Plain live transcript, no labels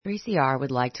3CR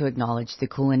would like to acknowledge the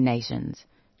Kulin Nations,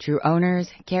 true owners,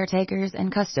 caretakers, and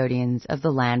custodians of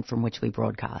the land from which we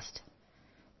broadcast.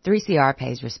 3CR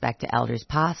pays respect to elders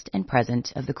past and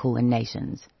present of the Kulin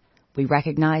Nations. We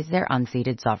recognize their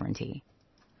unceded sovereignty.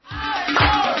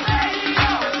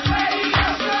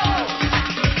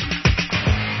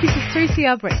 This is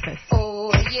 3CR Breakfast.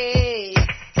 Oh, yeah.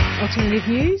 Alternative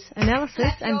news,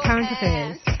 analysis and current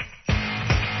affairs.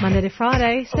 Monday to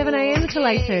Friday, 7am till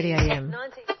 8:30am.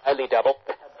 Only double.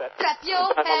 Clap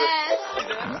your hands.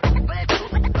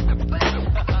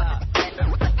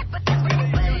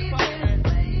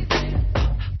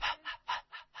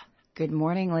 Good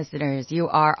morning, listeners. You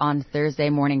are on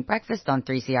Thursday morning breakfast on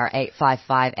 3CR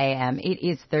 855 AM. It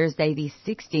is Thursday, the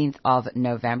 16th of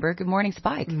November. Good morning,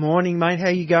 Spike. Good morning, mate. How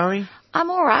you going?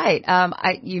 I'm all right.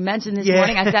 You mentioned this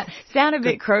morning I sound a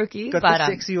bit croaky, Got but the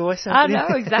sexy voice. I know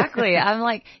exactly. I'm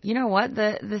like, you know what?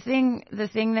 The thing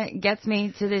that gets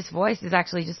me to this voice is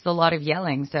actually just a lot of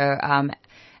yelling. So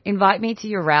invite me to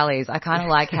your rallies. I kind of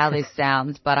like how this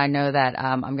sounds, but I know that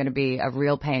I'm going to be a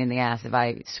real pain in the ass if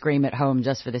I scream at home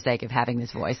just for the sake of having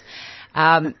this voice.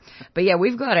 But yeah,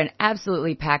 we've got an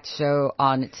absolutely packed show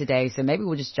on today, so maybe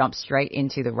we'll just jump straight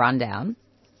into the rundown.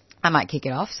 I might kick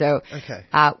it off. So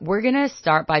we're going to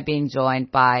start by being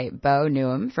joined by Bo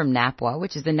Newham from NAPWHA,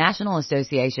 which is the National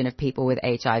Association of People with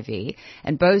HIV.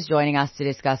 And Bo's joining us to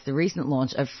discuss the recent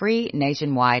launch of free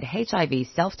nationwide HIV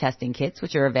self-testing kits,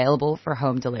 which are available for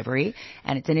home delivery.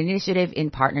 And it's an initiative in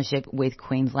partnership with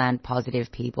Queensland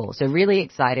Positive People. So really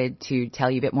excited to tell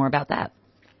you a bit more about that.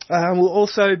 We'll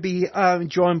also be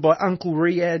joined by Uncle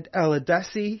Riyad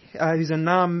Al-Adassi, who's a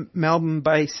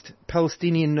Melbourne-based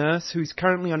Palestinian nurse who's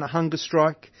currently on a hunger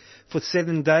strike for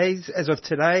 7 days as of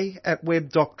today at Webb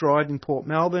Dock Drive in Port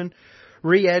Melbourne.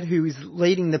 Riyad, who is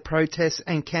leading the protests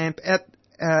and camp out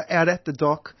at the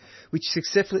dock, which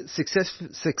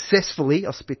successfully,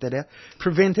 I'll spit that out,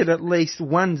 prevented at least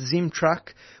one Zim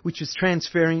truck, which was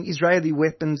transferring Israeli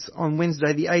weapons on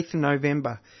Wednesday, the 8th of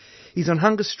November. He's on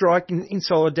hunger strike in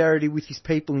solidarity with his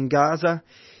people in Gaza.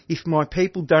 If my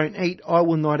people don't eat, I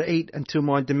will not eat until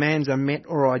my demands are met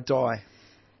or I die.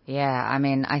 Yeah, I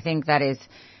mean, I think that is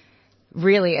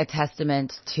really a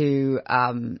testament to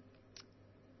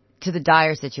the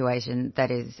dire situation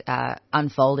that is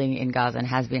unfolding in Gaza and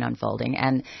has been unfolding.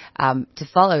 And to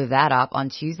follow that up, on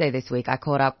Tuesday this week, I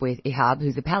caught up with Ihab,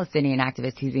 who's a Palestinian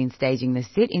activist who's been staging the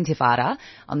Sit-Intifada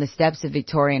on the steps of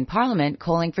Victorian Parliament,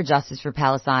 calling for justice for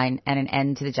Palestine and an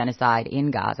end to the genocide in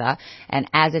Gaza. And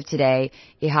as of today,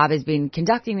 Ihab has been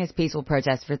conducting this peaceful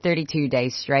protest for 32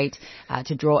 days straight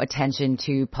to draw attention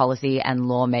to policy and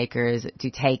lawmakers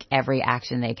to take every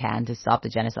action they can to stop the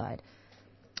genocide.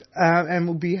 And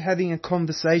we'll be having a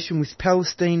conversation with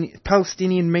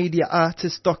Palestinian media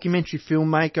artist, documentary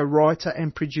filmmaker, writer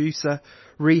and producer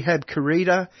Rihab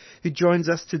Charida, who joins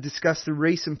us to discuss the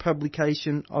recent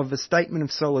publication of a statement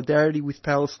of solidarity with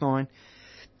Palestine,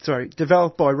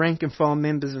 developed by rank and file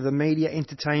members of the Media,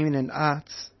 Entertainment and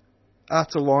Arts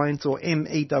Alliance, or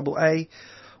MEAA,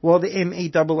 while the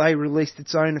MEAA released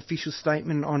its own official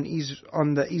statement on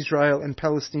the Israel and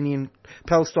Palestine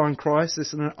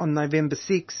crisis on November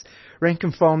 6. Rank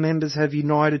and file members have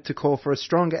united to call for a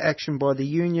stronger action by the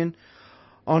Union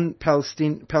on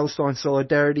Palestine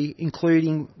solidarity,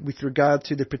 including with regard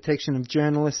to the protection of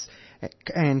journalists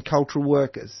and cultural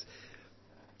workers.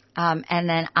 And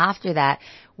then after that,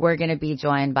 we're going to be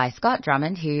joined by Scott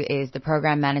Drummond, who is the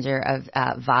program manager of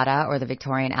VAADA, or the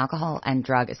Victorian Alcohol and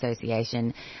Drug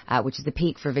Association, which is the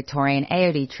peak for Victorian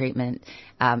AOD treatment,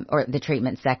 or the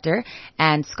treatment sector.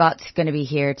 And Scott's going to be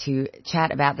here to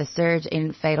chat about the surge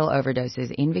in fatal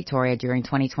overdoses in Victoria during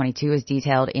 2022, as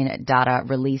detailed in data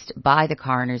released by the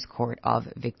Coroner's Court of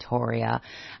Victoria.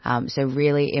 So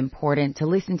really important to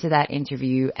listen to that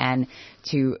interview and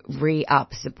to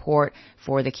re-up support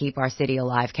for the Keep Our City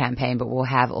Alive campaign, but we'll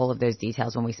have all of those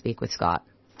details when we speak with Scott.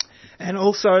 And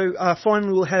also,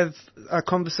 finally, we'll have a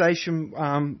conversation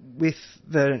with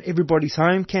the Everybody's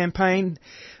Home campaign,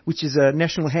 which is a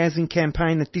national housing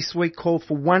campaign that this week called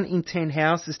for 1 in 10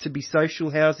 houses to be social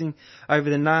housing over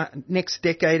the next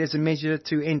decade as a measure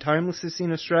to end homelessness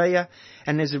in Australia,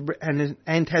 and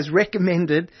has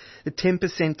recommended the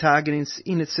 10% target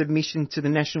in its submission to the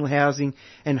National Housing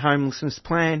and Homelessness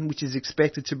Plan, which is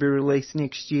expected to be released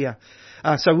next year.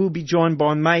 So we'll be joined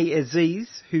by May Aziz,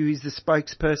 who is the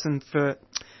spokesperson for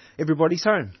Everybody's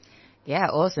Home. Yeah,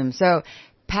 awesome. So,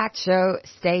 packed show.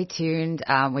 Stay tuned.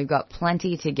 We've got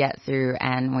plenty to get through,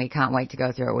 and we can't wait to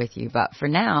go through it with you. But for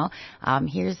now,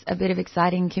 here's a bit of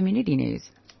exciting community news.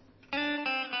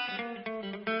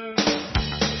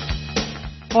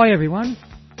 Hi, everyone.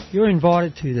 You're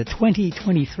invited to the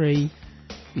 2023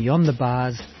 Beyond the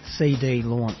Bars CD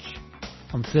launch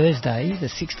on Thursday, the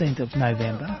 16th of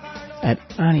November at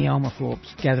Arnie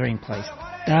Almathorpe's Gathering Place,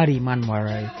 Dardy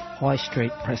Munwaro, High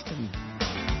Street, Preston.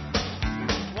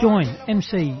 Join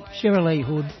MC Shirley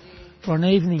Hood for an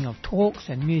evening of talks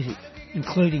and music,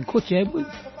 including Kutch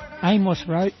Edwards, Amos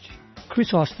Roach,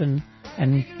 Chris Austin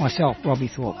and myself, Robbie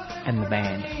Thorpe, and the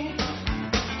band.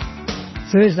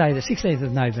 Thursday, the 16th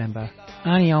of November,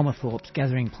 Arnie Almathorpe's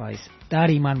Gathering Place,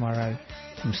 Dardy Munwaro,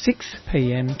 from 6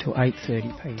 p.m. to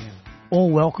 8:30 p.m.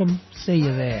 All welcome. See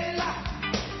you there.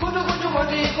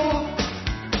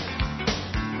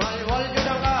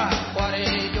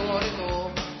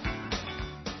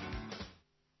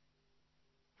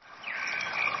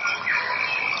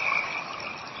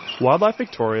 Wildlife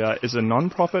Victoria is a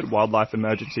non-profit wildlife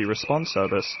emergency response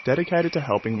service dedicated to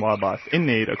helping wildlife in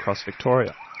need across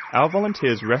Victoria. Our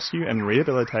volunteers rescue and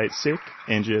rehabilitate sick,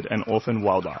 injured and orphaned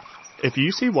wildlife. If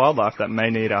you see wildlife that may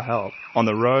need our help, on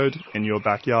the road, in your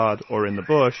backyard or in the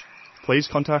bush, please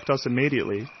contact us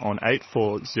immediately on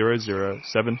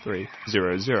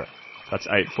 84007300. That's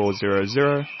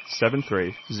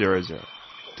 84007300.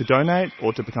 To donate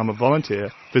or to become a volunteer,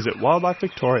 visit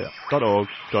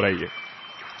wildlifevictoria.org.au.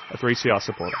 A 3CR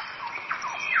supporter.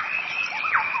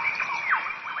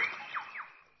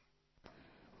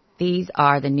 These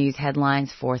are the news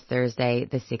headlines for Thursday,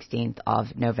 the 16th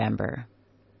of November.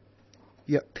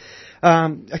 Yep.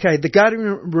 Okay, The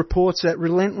Guardian reports that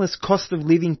relentless cost of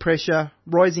living pressure,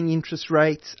 rising interest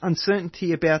rates,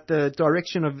 uncertainty about the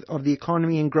direction of the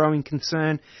economy and growing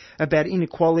concern about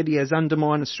inequality has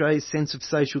undermined Australia's sense of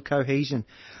social cohesion,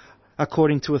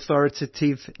 according to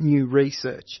authoritative new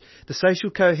research. The Social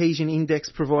Cohesion Index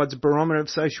provides a barometer of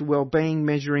social well-being,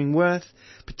 measuring worth,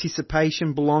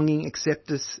 participation, belonging,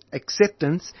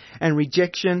 acceptance and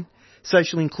rejection,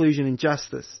 social inclusion and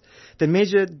justice. The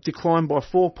measure declined by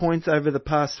 4 points over the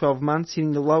past 12 months,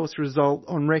 hitting the lowest result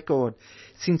on record.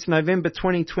 Since November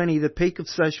 2020, the peak of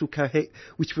social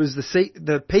which was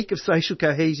the peak of social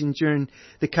cohesion during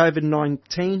the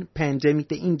COVID-19 pandemic,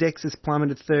 the index has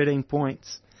plummeted 13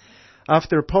 points.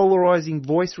 After a polarising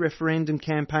voice referendum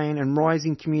campaign and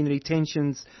rising community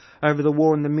tensions over the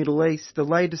war in the Middle East, the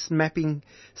latest mapping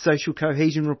social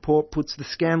cohesion report puts the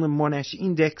Scanlon-Monash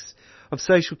Index of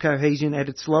social cohesion at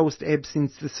its lowest ebb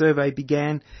since the survey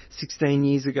began 16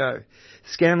 years ago. The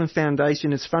Scanlon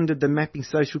Foundation has funded the Mapping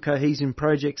Social Cohesion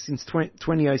project since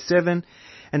 2007,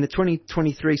 and the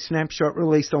 2023 snapshot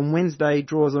released on Wednesday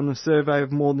draws on a survey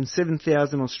of more than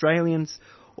 7,000 Australians,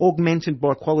 augmented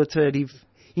by qualitative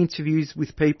interviews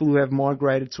with people who have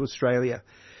migrated to Australia.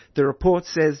 The report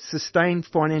says sustained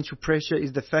financial pressure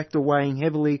is the factor weighing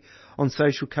heavily on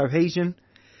social cohesion.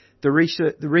 The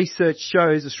research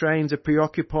shows Australians are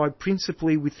preoccupied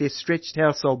principally with their stretched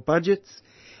household budgets,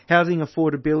 housing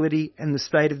affordability and the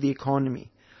state of the economy.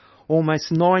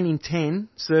 Almost 9 in 10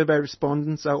 survey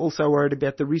respondents are also worried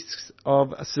about the risks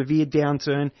of a severe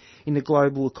downturn in the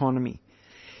global economy.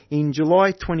 In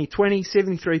July 2020,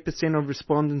 73% of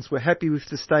respondents were happy with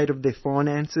the state of their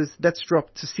finances. That's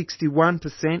dropped to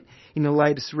 61% in the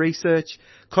latest research.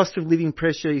 Cost of living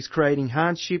pressure is creating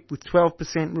hardship, with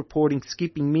 12% reporting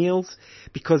skipping meals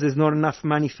because there's not enough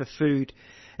money for food,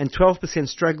 and 12%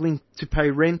 struggling to pay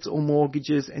rent or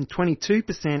mortgages, and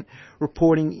 22%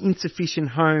 reporting insufficient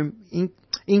home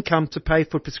income to pay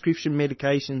for prescription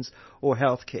medications or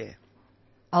healthcare.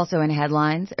 Also in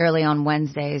headlines, early on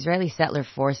Wednesday, Israeli settler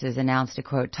forces announced a,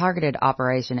 quote, targeted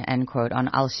operation, end quote, on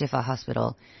Al-Shifa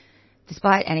hospital.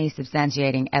 Despite any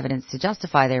substantiating evidence to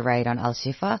justify their raid on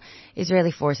Al-Shifa,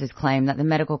 Israeli forces claim that the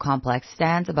medical complex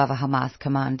stands above a Hamas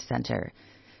command center.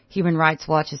 Human Rights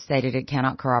Watch has stated it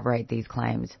cannot corroborate these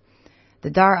claims. The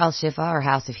Dar Al-Shifa, or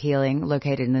House of Healing,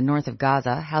 located in the north of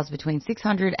Gaza, housed between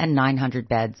 600 and 900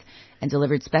 beds and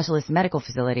delivered specialist medical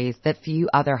facilities that few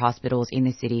other hospitals in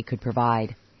the city could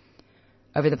provide.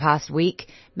 Over the past week,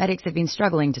 medics have been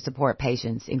struggling to support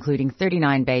patients, including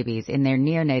 39 babies, in their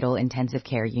neonatal intensive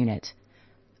care unit.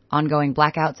 Ongoing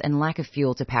blackouts and lack of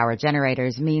fuel to power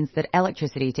generators means that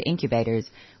electricity to incubators,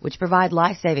 which provide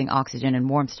life-saving oxygen and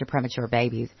warmth to premature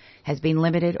babies, has been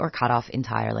limited or cut off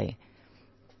entirely.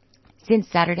 Since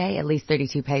Saturday, at least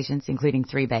 32 patients, including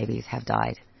 3 babies, have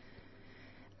died.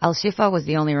 Al-Shifa was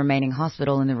the only remaining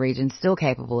hospital in the region still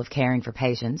capable of caring for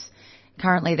patients.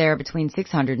 Currently, there are between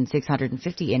 600 and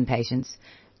 650 inpatients,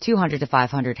 200 to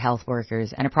 500 health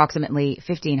workers, and approximately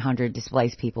 1,500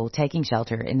 displaced people taking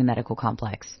shelter in the medical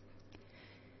complex.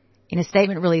 In a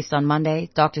statement released on Monday,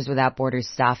 Doctors Without Borders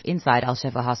staff inside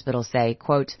Al-Shifa Hospital say,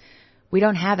 quote, "We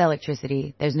don't have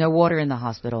electricity, there's no water in the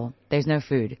hospital, there's no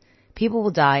food. People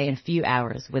will die in a few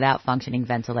hours without functioning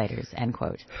ventilators," end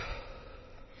quote.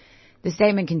 The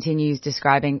statement continues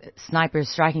describing snipers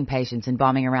striking patients and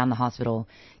bombing around the hospital,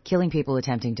 killing people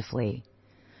attempting to flee.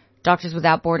 Doctors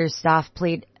Without Borders staff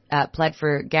pled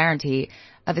for guarantee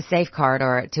of a safe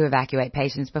corridor to evacuate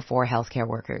patients before healthcare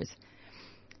workers.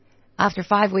 After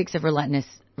 5 weeks of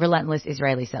relentless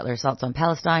Israeli settler assaults on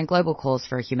Palestine, global calls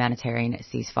for a humanitarian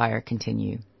ceasefire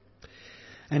continue.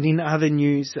 And in other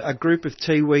news, a group of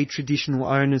Tiwi traditional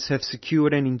owners have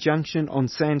secured an injunction on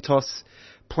Santos'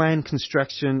 planned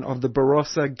construction of the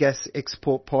Barossa gas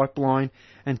export pipeline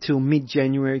until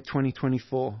mid-January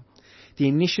 2024. The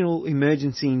initial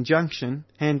emergency injunction,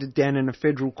 handed down in a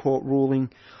federal court ruling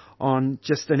on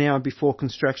just an hour before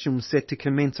construction was set to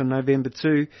commence on November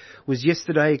 2, was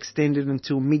yesterday extended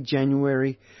until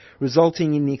mid-January,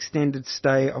 resulting in the extended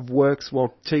stay of works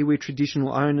while Tiwi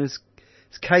traditional owners'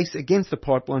 case against the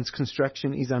pipeline's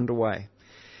construction is underway.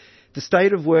 The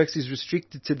state of works is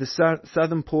restricted to the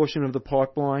southern portion of the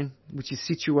pipeline, which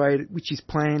is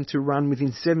planned to run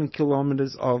within 7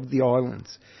 kilometres of the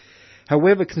islands.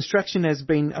 However, construction has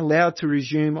been allowed to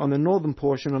resume on the northern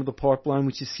portion of the pipeline,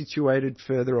 which is situated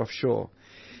further offshore.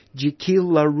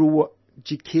 Jikilaruwu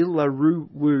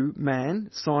man,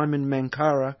 Simon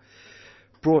Mankara,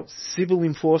 brought civil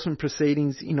enforcement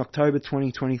proceedings in October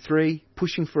 2023,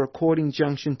 pushing for a court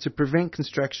injunction to prevent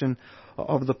construction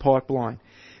of the pipeline.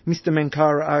 Mr.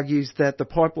 Mankara argues that the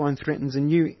pipeline threatens a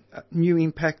new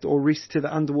impact or risk to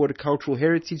the underwater cultural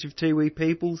heritage of Tiwi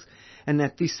peoples, and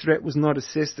that this threat was not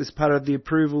assessed as part of the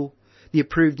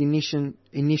approved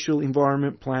initial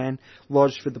environment plan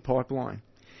lodged for the pipeline.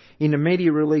 In a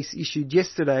media release issued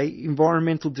yesterday,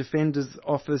 Environmental Defenders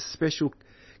Office Special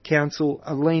Counsel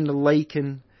Alina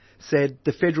Lakin said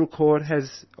the federal court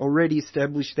has already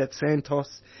established that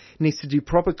Santos needs to do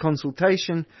proper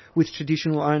consultation with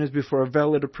traditional owners before a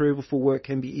valid approval for work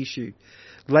can be issued.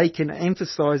 Lakin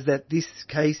emphasised that this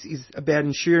case is about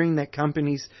ensuring that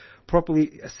companies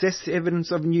properly assess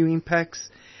evidence of new impacts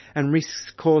and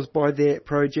risks caused by their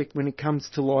project when it comes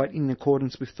to light in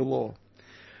accordance with the law.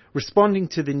 Responding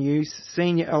to the news,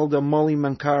 Senior Elder Molly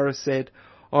Mankara said,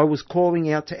 "I was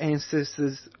calling out to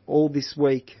ancestors all this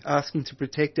week, asking to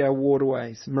protect our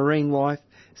waterways, marine life,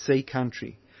 sea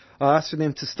country. I asked for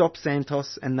them to stop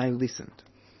Santos and they listened."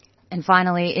 And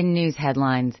finally, in news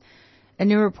headlines, a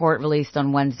new report released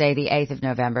on Wednesday, the 8th of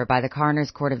November by the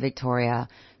Coroner's Court of Victoria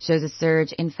shows a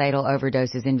surge in fatal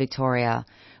overdoses in Victoria,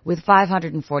 with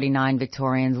 549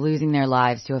 Victorians losing their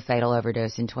lives to a fatal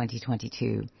overdose in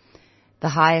 2022. The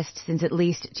highest since at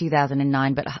least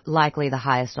 2009, but likely the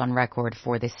highest on record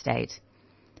for this state.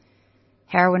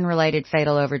 Heroin-related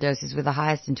fatal overdoses were the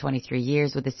highest in 23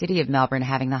 years, with the City of Melbourne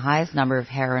having the highest number of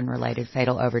heroin-related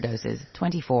fatal overdoses,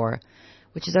 24,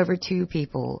 which is over 2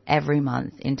 people every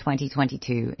month in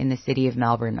 2022 in the City of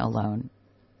Melbourne alone.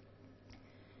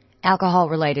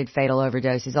 Alcohol-related fatal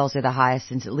overdose is also the highest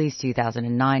since at least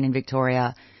 2009 in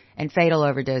Victoria, and fatal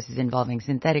overdoses involving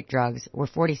synthetic drugs were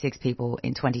 46 people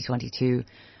in 2022,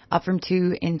 up from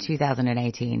 2 in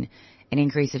 2018, an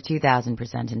increase of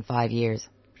 2,000% in 5 years.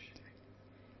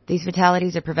 These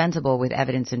fatalities are preventable with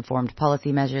evidence-informed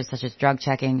policy measures such as drug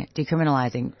checking,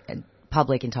 decriminalising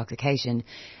public intoxication,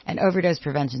 and overdose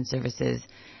prevention services,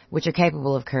 which are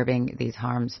capable of curbing these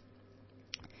harms.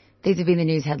 These have been the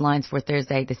news headlines for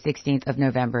Thursday, the 16th of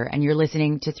November, and you're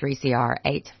listening to 3CR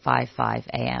 855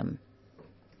 AM.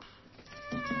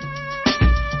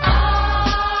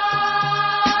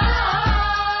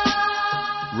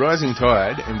 Rising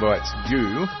Tide invites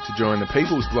you to join the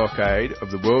People's Blockade of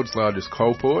the world's largest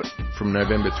coal port from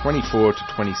November 24 to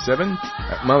 27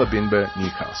 at Mullabinba,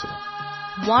 Newcastle.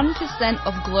 1%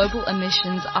 of global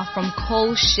emissions are from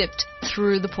coal shipped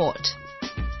through the port.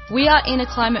 We are in a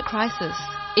climate crisis.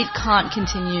 It can't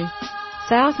continue.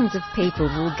 Thousands of people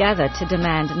will gather to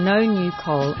demand no new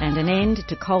coal and an end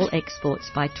to coal exports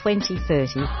by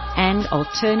 2030 and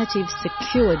alternative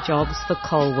secure jobs for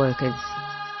coal workers.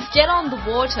 Get on the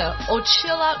water or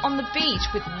chill out on the beach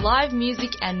with live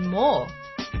music and more.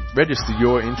 Register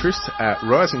your interest at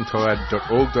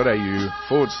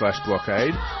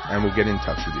risingtide.org.au/blockade and we'll get in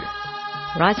touch with you.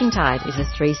 Rising Tide is a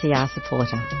 3CR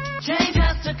supporter. Change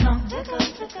has to come.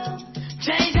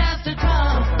 Change has to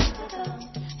come.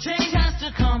 Change has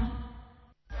to come.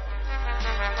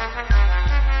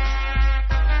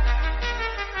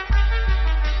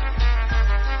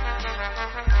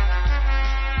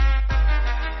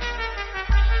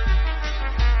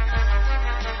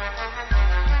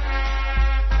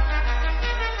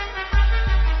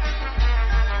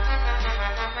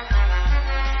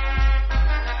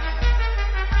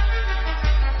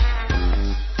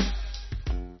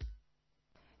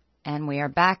 And we are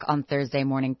back on Thursday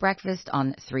morning breakfast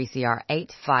on 3CR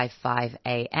 855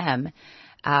 AM.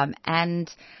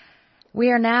 And we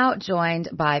are now joined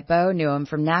by Bo Newham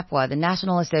from NAPWHA, the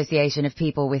National Association of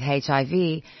People with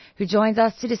HIV, who joins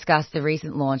us to discuss the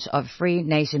recent launch of free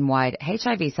nationwide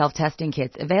HIV self-testing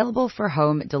kits available for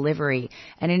home delivery,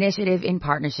 an initiative in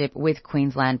partnership with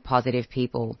Queensland Positive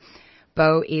People.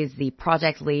 Bo is the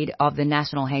project lead of the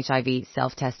National HIV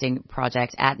Self-Testing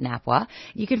Project at NAPWHA.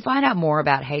 You can find out more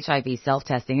about HIV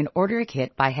self-testing and order a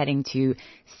kit by heading to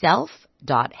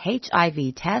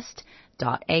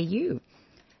self.hivtest.au.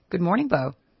 Good morning,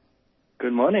 Bo.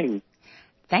 Good morning.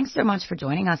 Thanks so much for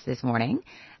joining us this morning.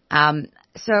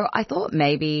 So I thought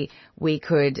maybe we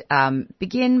could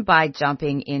begin by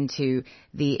jumping into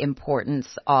the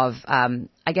importance of,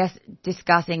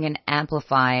 discussing and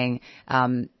amplifying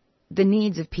the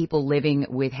needs of people living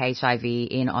with HIV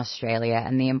in Australia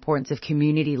and the importance of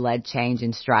community-led change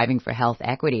in striving for health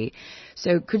equity.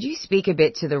 So could you speak a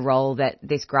bit to the role that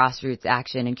this grassroots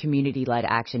action and community-led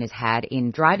action has had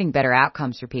in driving better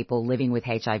outcomes for people living with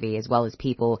HIV as well as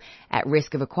people at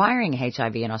risk of acquiring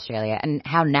HIV in Australia, and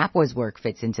how NAPWHA's work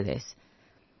fits into this?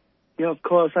 Yeah, of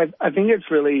course. I think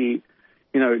it's really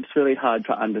hard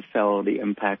to undersell the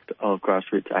impact of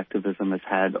grassroots activism has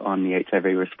had on the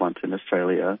HIV response in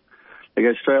Australia. Like,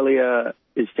 Australia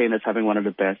is seen as having one of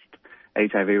the best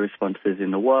HIV responses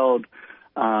in the world,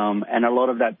 and a lot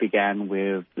of that began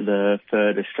with the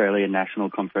third Australian National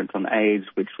Conference on AIDS,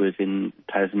 which was in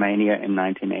Tasmania in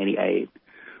 1988,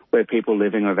 where people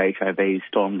living with HIV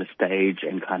stormed the stage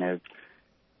and kind of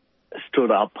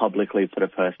stood up publicly for the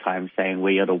first time saying,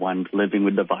 we are the ones living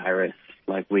with the virus,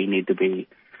 like we need to be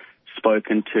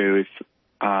spoken to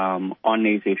on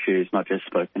these issues, not just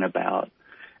spoken about.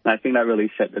 And I think that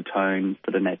really set the tone for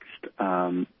the next,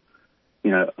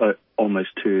 almost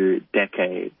 2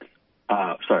 decades,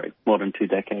 more than 2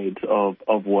 decades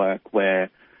of work where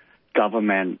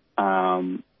government,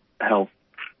 health,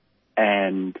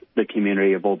 and the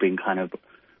community have all been kind of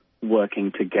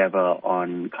working together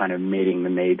on kind of meeting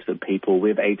the needs of people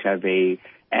with HIV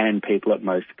and people at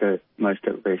most at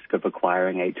risk of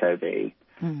acquiring HIV.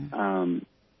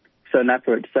 So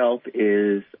NAPWHA itself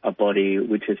is a body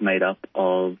which is made up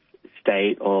of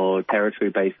state or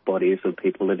territory-based bodies of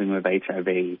people living with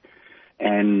HIV,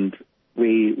 and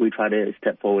we try to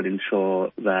step forward and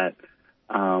ensure that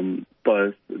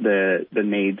both the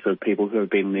needs of people who have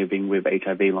been living with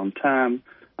HIV long-term,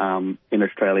 in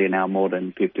Australia now more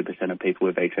than 50% of people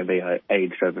with HIV are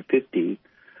aged over 50,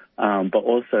 but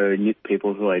also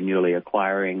people who are newly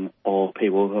acquiring or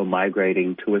people who are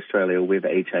migrating to Australia with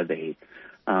HIV.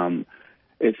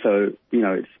 It's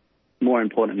more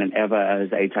important than ever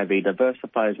as HIV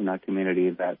diversifies in our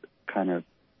community that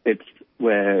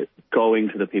we're going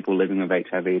to the people living with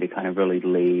HIV to kind of really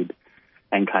lead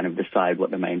and kind of decide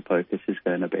what the main focus is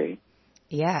going to be.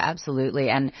 Yeah, absolutely.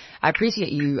 And I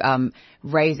appreciate you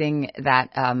raising that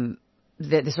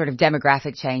the sort of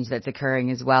demographic change that's occurring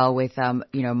as well with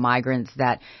migrants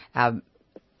that are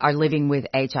living with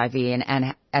HIV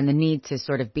and the need to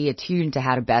sort of be attuned to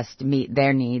how to best meet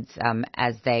their needs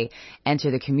as they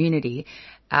enter the community.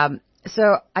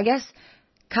 So I guess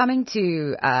coming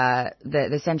to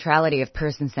the centrality of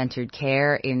person-centered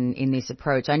care in this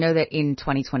approach, I know that in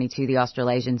 2022, the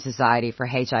Australasian Society for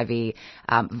HIV,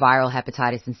 Viral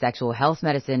Hepatitis and Sexual Health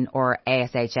Medicine, or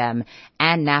ASHM,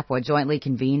 and NAPWHA jointly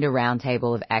convened a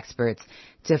roundtable of experts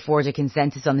to forge a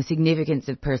consensus on the significance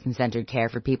of person-centered care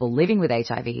for people living with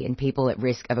HIV and people at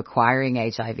risk of acquiring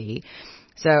HIV.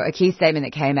 So a key statement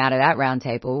that came out of that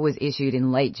roundtable was issued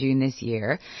in late June this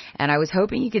year, and I was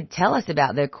hoping you could tell us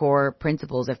about the core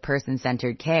principles of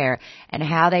person-centered care and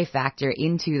how they factor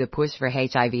into the push for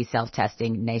HIV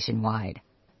self-testing nationwide.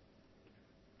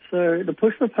 So the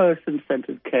push for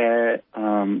person-centered care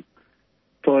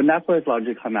for NAPWHA has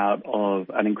largely come out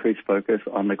of an increased focus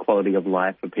on the quality of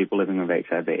life for people living with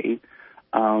HIV.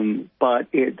 But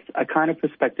it's a kind of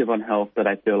perspective on health that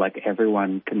I feel like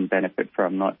everyone can benefit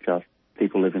from, not just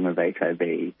people living with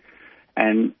HIV.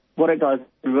 And what it does,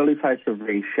 it really tries to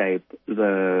reshape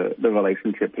the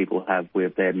relationship people have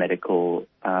with their medical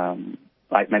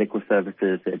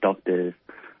services, their doctors,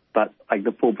 but like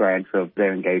the full branch of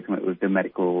their engagement with the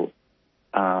medical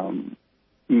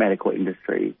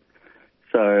industry.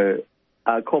 So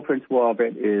a core principle of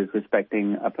it is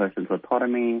respecting a person's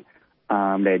autonomy,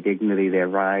 their dignity, their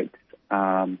rights,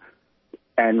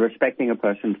 and respecting a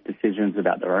person's decisions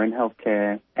about their own health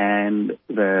care and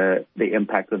the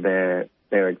impact of their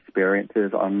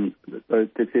experiences on those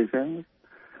decisions.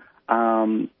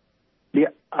 And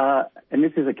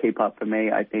this is a key part for me,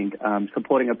 I think,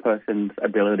 supporting a person's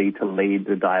ability to lead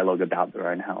the dialogue about their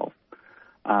own health.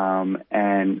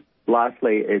 And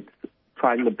lastly, it's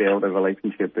trying to build a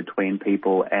relationship between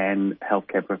people and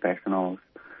healthcare professionals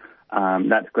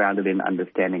that's grounded in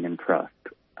understanding and trust.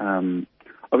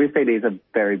 Obviously, these are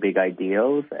very big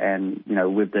ideals, and,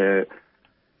 with the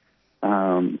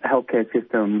healthcare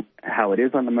system, how it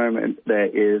is on the moment, there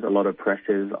is a lot of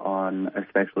pressures on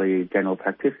especially general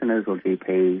practitioners or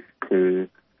GPs to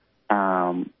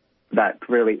that's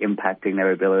really impacting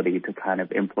their ability to kind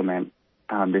of implement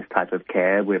this type of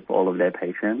care with all of their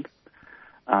patients.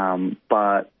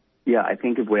 But, yeah, I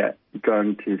think if we're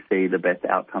going to see the best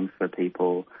outcomes for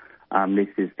people, this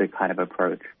is the kind of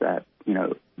approach that,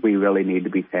 we really need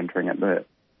to be centering at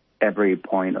every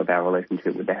point of our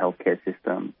relationship with the healthcare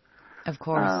system. Of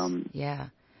course, yeah.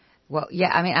 Well,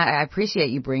 yeah, I mean, I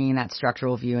appreciate you bringing that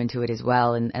structural view into it as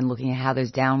well, and looking at how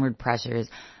those downward pressures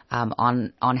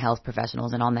on health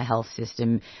professionals and on the health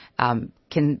system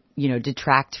can,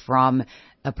 detract from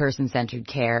a person-centered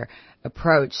care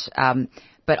approach,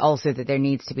 but also that there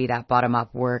needs to be that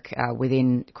bottom-up work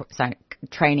within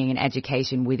training and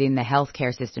education within the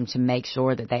healthcare system to make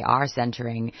sure that they are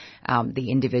centering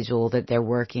the individual that they're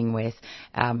working with,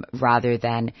 rather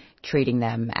than treating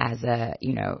them as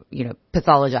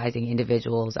pathologizing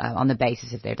individuals on the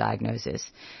basis of their diagnosis.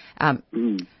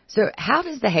 So how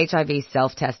does the HIV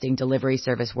self-testing delivery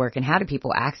service work, and how do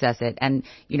people access it? And,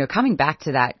 coming back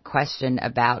to that question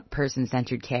about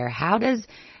person-centered care, how does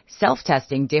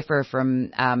self-testing differ from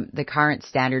the current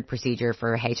standard procedure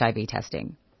for HIV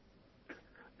testing?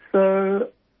 So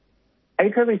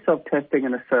HIV self-testing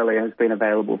in Australia has been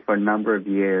available for a number of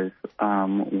years.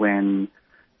 When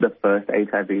the first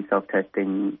HIV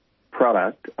self-testing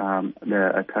product,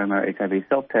 the Atoma HIV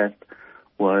self-test,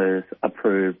 was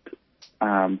approved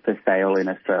for sale in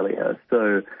Australia.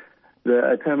 So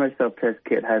the Atoma self-test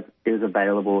kit is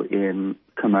available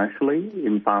commercially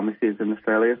in pharmacies in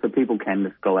Australia, so people can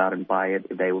just go out and buy it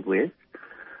if they would wish.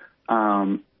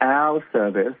 Our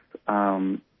service,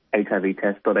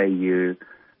 HIVtest.au,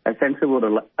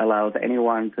 essentially allows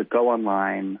anyone to go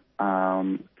online,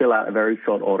 fill out a very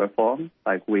short order form.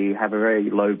 Like, we have a very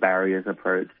low barriers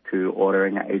approach to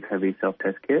ordering an HIV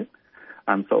self-test kit.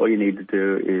 So all you need to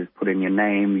do is put in your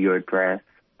name, your address,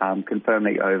 confirm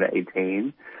that you're over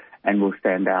 18, and we'll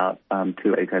send out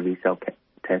 2 HIV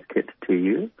self-test kits to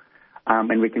you.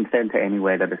 And we can send to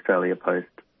anywhere that Australia Post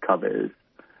covers.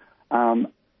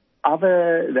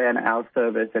 Other than our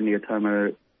service and the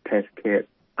Atoma test kit,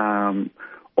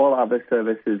 all other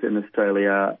services in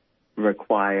Australia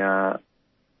require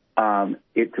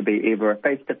it to be either a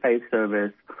face-to-face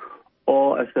service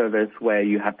or a service where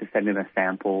you have to send in a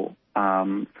sample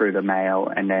through the mail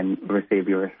and then receive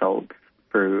your results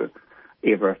through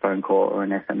either a phone call or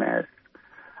an SMS.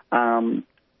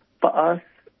 For us,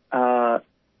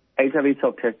 HIV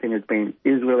self-testing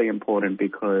is really important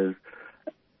because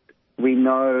we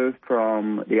know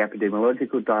from the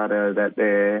epidemiological data that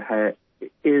there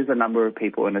is a number of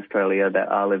people in Australia that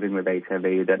are living with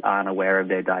HIV that aren't aware of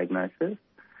their diagnosis. It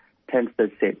tends to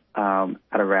sit at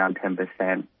around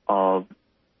 10% of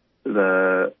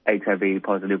the HIV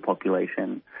positive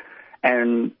population.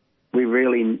 And we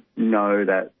really know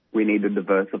that we need to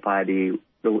diversify the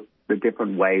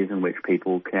different ways in which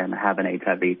people can have an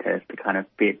HIV test to kind of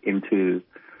fit into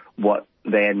what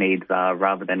their needs are,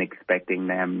 rather than expecting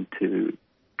them to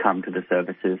come to the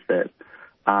services that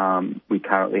we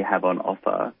currently have on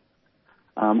offer.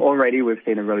 Already we've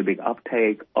seen a really big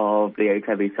uptake of the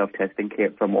HIV self-testing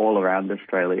kit from all around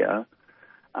Australia.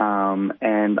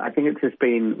 And I think it's just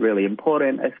been really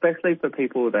important, especially for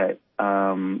people that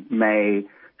may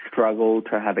struggle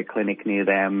to have a clinic near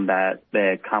them that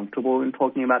they're comfortable in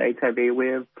talking about HIV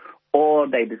with, or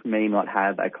they just may not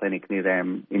have a clinic near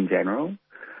them in general.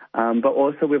 But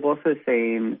also, we've also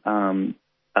seen,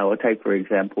 I'll take, for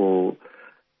example,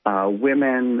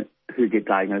 women who get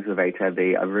diagnosed with HIV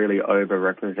are really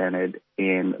overrepresented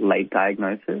in late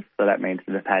diagnosis. So that means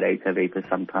they've had HIV for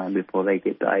some time before they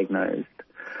get diagnosed.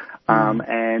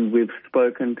 And we've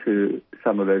spoken to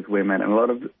some of those women, and a lot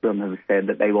of them have said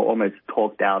that they were almost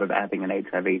talked out of having an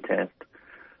HIV test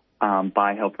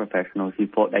by health professionals who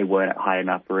thought they weren't at high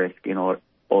enough risk in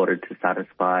order to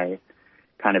satisfy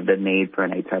kind of the need for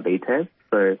an HIV test.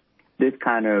 So this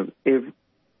kind of, if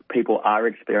people are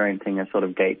experiencing a sort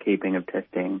of gatekeeping of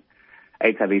testing,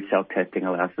 HIV self-testing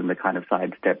allows them to kind of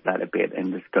sidestep that a bit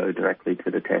and just go directly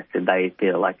to the test if they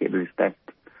feel like it is best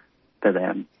for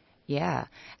them. Yeah.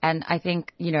 And I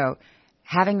think,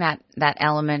 having that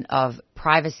element of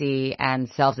privacy and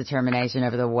self-determination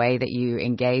over the way that you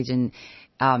engage in,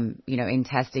 in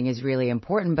testing is really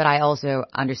important. But I also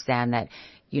understand that,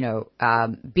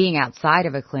 being outside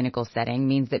of a clinical setting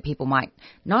means that people might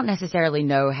not necessarily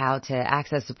know how to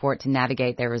access support to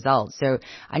navigate their results. So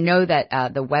I know that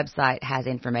the website has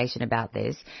information about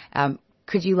this.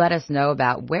 Could you let us know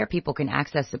about where people can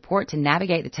access support to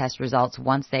navigate the test results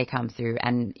once they come through,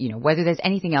 and whether there's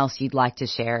anything else you'd like to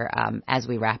share as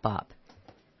we wrap up?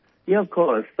 Yeah, of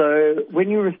course. So when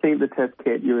you receive the test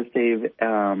kit, you receive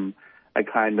a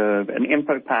kind of an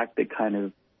info pack that kind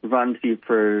of runs you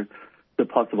through the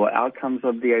possible outcomes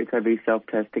of the HIV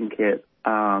self-testing kit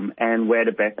and where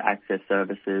to best access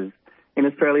services. In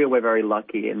Australia, we're very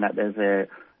lucky in that there's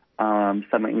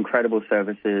some incredible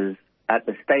services at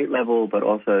the state level, but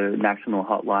also national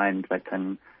hotlines that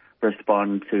can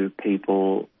respond to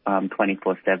people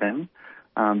 24/7.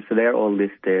 So they're all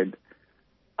listed.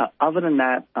 Other than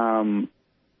that,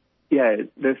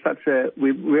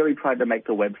 we really tried to make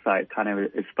the website kind of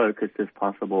as focused as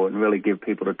possible and really give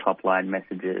people the top line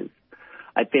messages.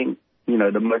 I think,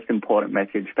 the most important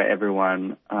message for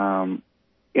everyone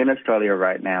in Australia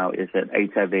right now is that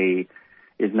HIV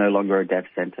is no longer a death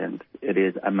sentence. It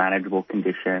is a manageable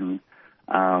condition.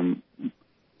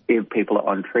 If people are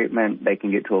on treatment, they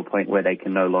can get to a point where they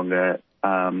can no longer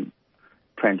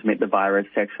transmit the virus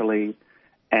sexually,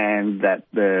 and that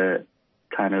the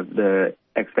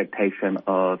expectation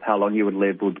of how long you would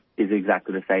live is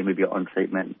exactly the same if you're on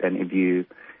treatment than if you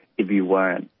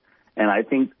weren't. And I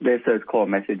think there's those core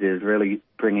messages really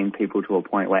bringing people to a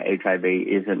point where HIV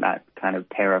isn't that kind of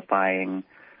terrifying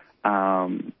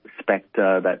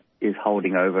specter that is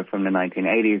holding over from the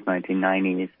 1980s,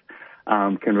 1990s,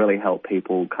 can really help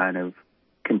people kind of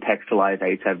contextualize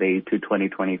HIV to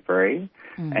 2023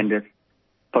 and just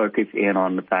focus in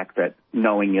on the fact that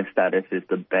knowing your status is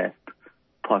the best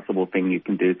possible thing you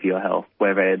can do for your health,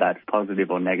 whether that's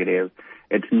positive or negative.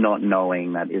 It's not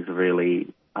knowing that is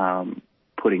really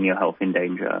putting your health in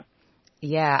danger.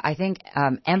 Yeah, I think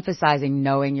emphasizing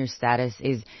knowing your status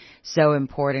is so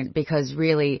important, because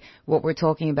really what we're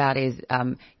talking about is,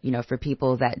 for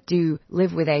people that do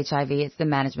live with HIV, it's the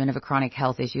management of a chronic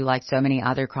health issue like so many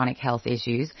other chronic health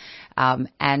issues.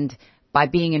 And by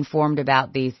being informed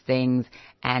about these things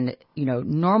and,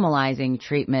 normalizing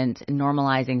treatment,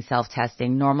 normalizing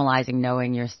self-testing, normalizing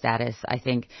knowing your status, I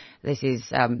think this is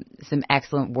some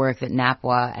excellent work that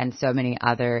NAPWHA and so many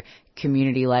other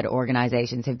community-led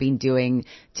organizations have been doing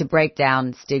to break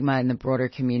down stigma in the broader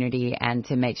community and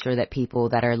to make sure that people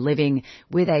that are living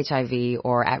with HIV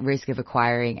or at risk of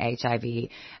acquiring HIV,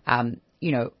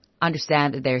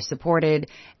 understand that they're supported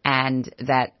and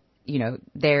that,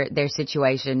 their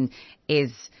situation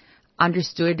is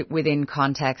understood within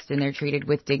context and they're treated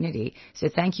with dignity. So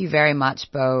thank you very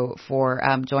much, Bo, for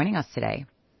joining us today.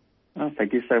 Oh,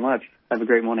 thank you so much. Have a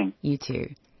great morning. You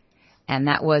too. And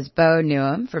that was Bo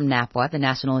Newham from NAPWHA, the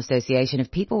National Association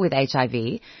of People with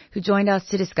HIV, who joined us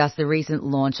to discuss the recent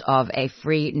launch of a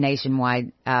free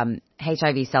nationwide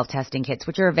HIV self-testing kits,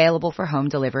 which are available for home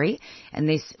delivery. And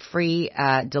this free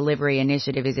delivery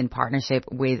initiative is in partnership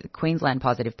with Queensland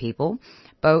Positive People.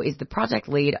 Bo is the project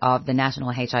lead of the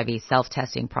National HIV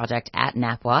Self-Testing Project at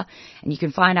NAPWHA. And you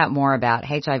can find out more about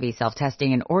HIV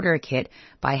self-testing and order a kit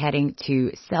by heading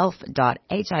to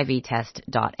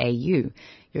self.hivtest.au.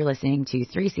 You're listening to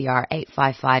 3CR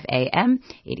 855 AM.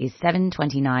 It is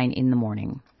 7:29 in the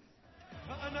morning.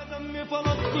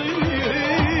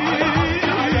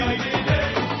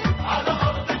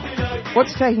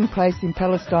 What's taking place in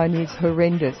Palestine is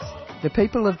horrendous. The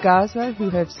people of Gaza, who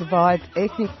have survived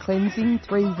ethnic cleansing,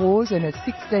 3 wars and a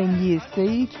 16-year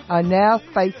siege, are now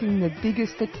facing the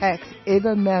biggest attacks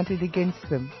ever mounted against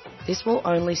them. This will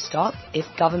only stop if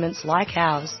governments like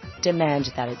ours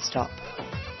demand that it stop.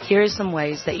 Here are some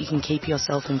ways that you can keep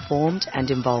yourself informed and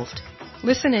involved.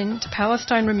 Listen in to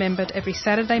Palestine Remembered every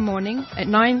Saturday morning at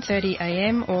 9:30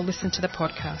 a.m. or listen to the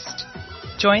podcast.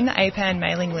 Join the APAN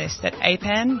mailing list at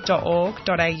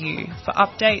apan.org.au for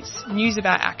updates, news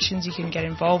about actions you can get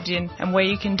involved in and where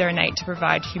you can donate to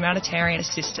provide humanitarian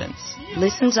assistance.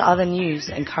 Listen to other news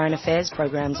and current affairs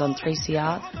programs on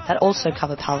 3CR that also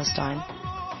cover Palestine.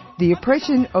 The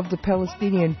oppression of the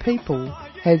Palestinian people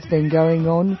has been going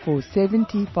on for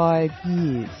 75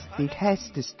 years. It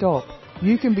has to stop.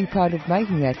 You can be part of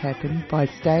making that happen by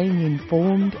staying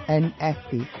informed and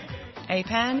active.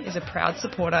 APAN is a proud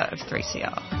supporter of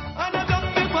 3CR.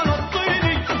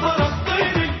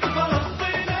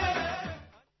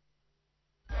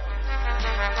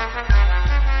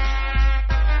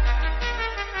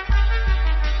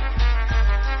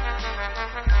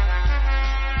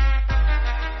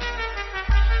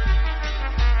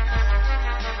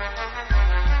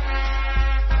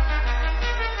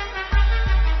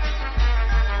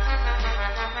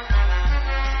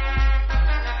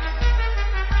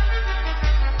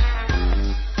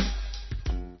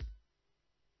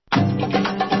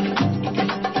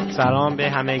 Salam be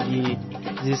hamegi.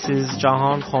 This is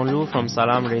Jahan Khanlu from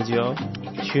Salam Radio.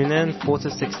 Tune in 4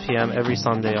 to 6 p.m. every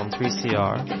Sunday on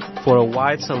 3CR for a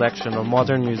wide selection of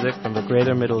modern music from the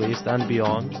greater Middle East and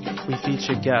beyond. We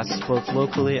feature guests both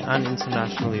locally and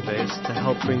internationally based to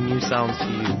help bring new sounds to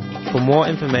you. For more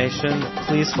information,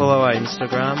 please follow our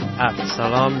Instagram at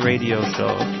Salam Radio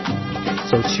Show.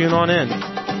 So tune on in.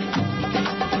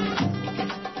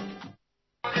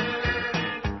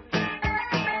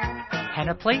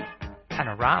 Panoply,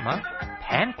 panorama,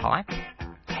 panpipe,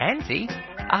 pansy,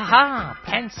 aha,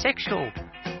 pansexual,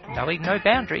 knowing no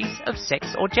boundaries of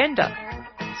sex or gender.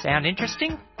 Sound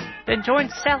interesting? Then join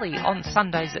Sally on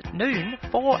Sundays at noon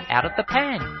for Out of the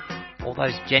Pan. All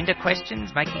those gender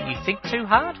questions making you think too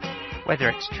hard? Whether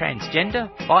it's transgender,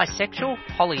 bisexual,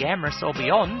 polyamorous or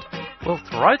beyond, we'll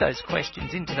throw those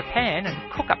questions into the pan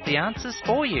and cook up the answers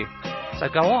for you. So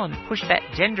go on, push that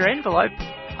gender envelope,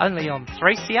 only on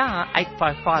 3CR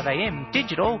 855 AM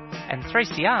digital and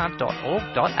 3cr.org.au.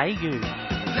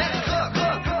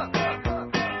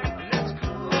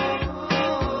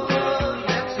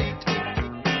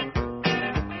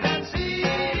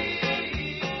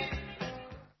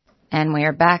 And we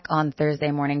are back on Thursday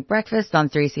morning breakfast on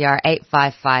 3CR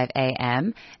 855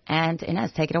 AM. And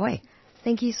Inez, take it away.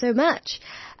 Thank you so much.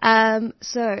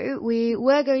 So we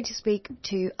were going to speak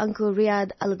to Uncle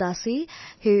Riyad Al-Adasi,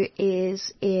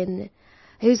 who's a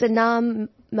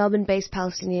Melbourne-based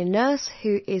Palestinian nurse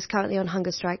who is currently on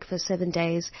hunger strike for 7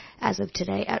 days as of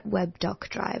today at Webb Dock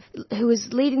Drive, who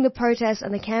is leading the protest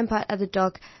and the camp out at the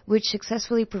dock, which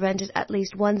successfully prevented at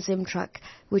least one Zim truck,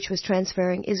 which was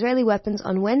transferring Israeli weapons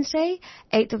on Wednesday,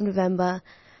 8th of November,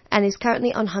 and is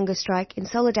currently on hunger strike in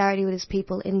solidarity with his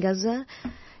people in Gaza.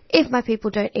 If my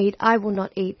people don't eat, I will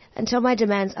not eat until my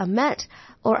demands are met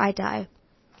or I die.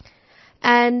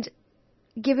 And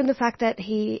given the fact that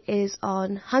he is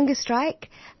on hunger strike,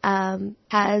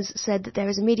 has said that there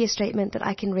is a media statement that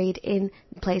I can read in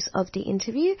place of the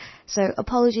interview. So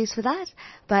apologies for that,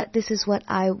 but this is what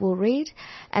I will read.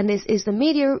 And this is the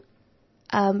media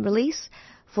release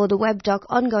for the Webb Dock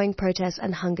ongoing protest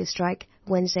and hunger strike,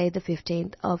 Wednesday the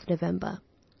 15th of November.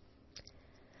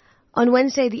 On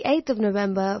Wednesday, the 8th of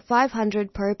November,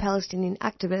 500 pro-Palestinian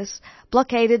activists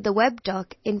blockaded the Webb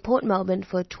Dock in Port Melbourne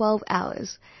for 12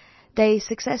 hours. They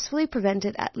successfully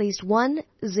prevented at least one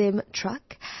Zim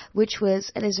truck, which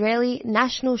was an Israeli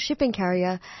national shipping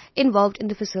carrier involved in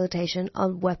the facilitation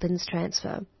of weapons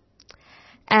transfer.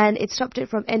 And it stopped it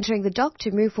from entering the dock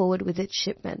to move forward with its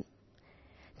shipment.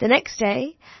 The next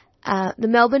day, the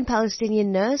Melbourne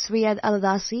Palestinian nurse, Riyad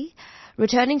Al-Adasi,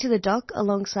 returning to the dock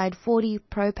alongside 40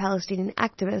 pro-Palestinian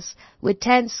activists with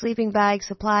tents, sleeping bags,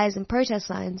 supplies and protest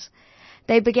signs.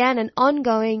 They began an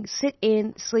ongoing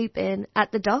sit-in, sleep-in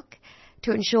at the dock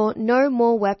to ensure no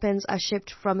more weapons are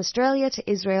shipped from Australia to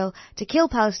Israel to kill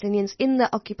Palestinians in the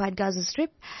occupied Gaza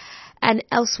Strip and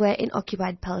elsewhere in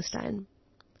occupied Palestine.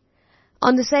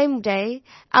 On the same day,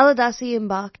 Al-Adasi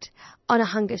embarked on a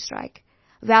hunger strike,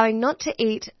 vowing not to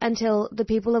eat until the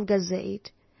people of Gaza eat.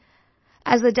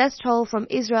 As the death toll from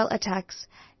Israel attacks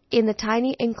in the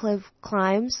tiny enclave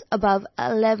climbs above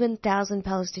 11,000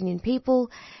 Palestinian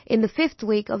people in the fifth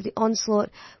week of the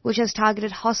onslaught, which has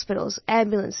targeted hospitals,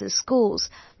 ambulances, schools,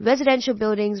 residential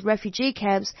buildings, refugee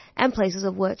camps, and places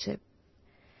of worship.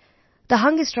 The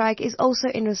hunger strike is also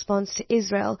in response to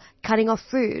Israel cutting off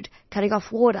food, cutting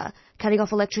off water, cutting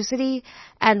off electricity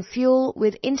and fuel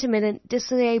with intermittent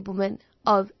disablement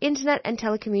of internet and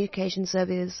telecommunication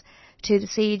services to the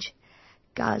siege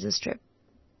Gaza Strip.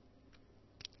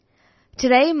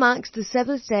 Today marks the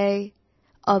 7th day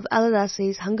of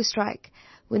Al-Adasi's hunger strike,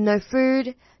 with no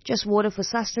food, just water for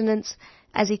sustenance,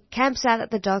 as he camps out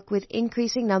at the dock with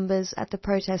increasing numbers at the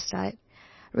protest site,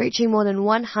 reaching more than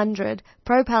 100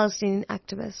 pro-Palestinian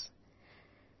activists.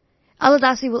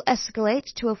 Al-Adasi will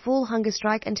escalate to a full hunger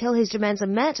strike until his demands are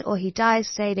met or he dies,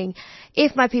 stating,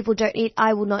 "If my people don't eat,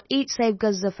 I will not eat, save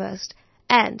Gaza first."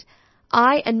 And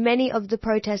I and many of the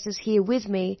protesters here with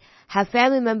me have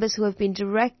family members who have been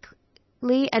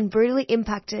directly and brutally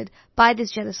impacted by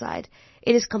this genocide.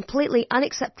 It is completely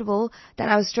unacceptable that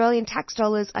our Australian tax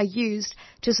dollars are used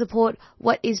to support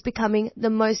what is becoming the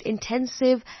most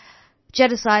intensive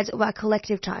genocides of our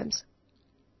collective times.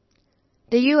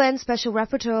 The UN Special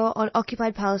Rapporteur on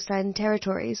Occupied Palestine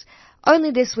territories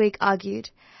only this week argued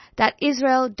that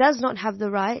Israel does not have the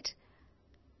right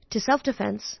to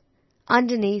self-defense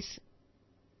underneath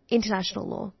international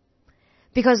law,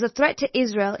 because the threat to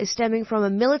Israel is stemming from a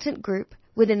militant group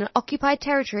within an occupied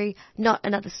territory, not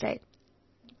another state.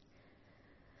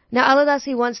 Now,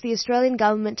 Al-Adasi wants the Australian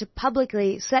government to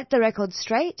publicly set the record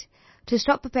straight to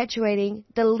stop perpetuating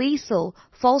the lethal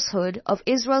falsehood of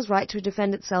Israel's right to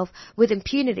defend itself with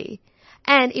impunity,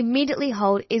 and immediately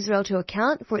hold Israel to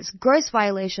account for its gross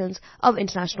violations of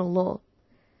international law.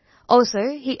 Also,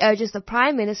 he urges the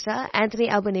Prime Minister, Anthony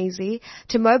Albanese,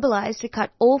 to mobilize to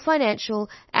cut all financial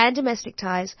and domestic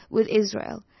ties with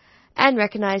Israel and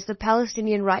recognize the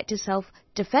Palestinian right to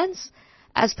self-defense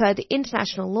as per the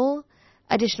international law,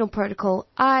 Additional Protocol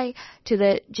I to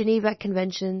the Geneva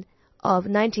Convention of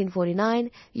 1949,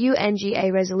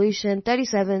 UNGA Resolution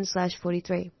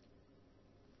 37/43.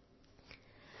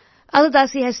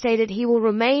 Al-Adasi has stated he will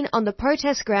remain on the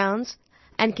protest grounds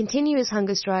and continue his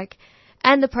hunger strike,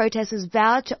 and the protesters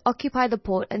vowed to occupy the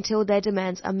port until their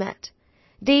demands are met.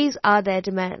 These are their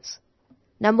demands.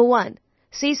 Number 1,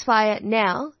 ceasefire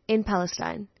now in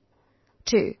Palestine.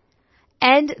 2,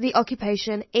 end the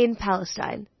occupation in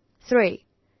Palestine. 3,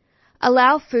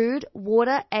 allow food,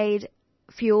 water, aid,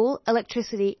 fuel,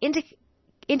 electricity,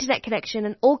 internet connection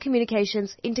and all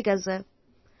communications into Gaza.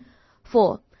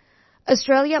 4,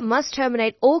 Australia must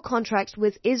terminate all contracts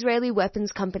with Israeli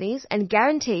weapons companies and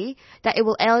guarantee that it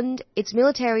will end its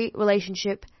military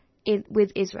relationship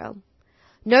with Israel.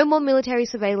 No more military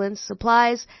surveillance,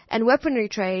 supplies, and weaponry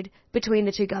trade between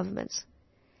the two governments.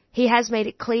 He has made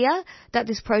it clear that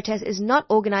this protest is not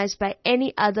organized by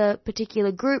any other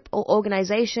particular group or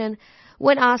organization.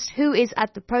 When asked who is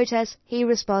at the protest, he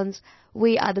responds,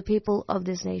 "We are the people of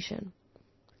this nation."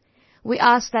 We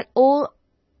ask that all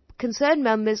concerned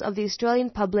members of the Australian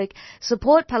public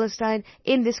support Palestine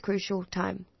in this crucial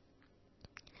time.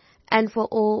 And for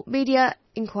all media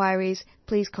inquiries,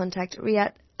 please contact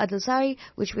Riyad Adelsari,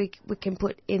 which we can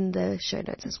put in the show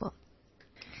notes as well.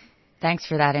 Thanks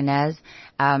for that, Inez.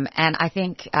 And I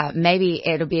think maybe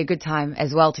it'll be a good time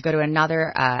as well to go to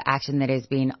another action that has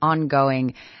been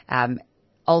ongoing,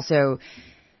 also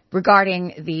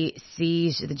regarding the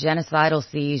siege, the genocidal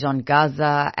siege on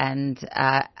Gaza, and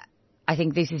I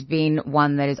think this has been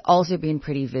one that has also been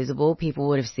pretty visible. People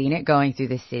would have seen it going through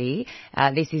the city.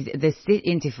 This is the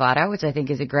Sit-Intifada, which I think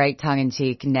is a great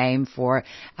tongue-in-cheek name for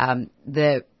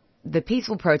the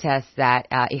peaceful protests that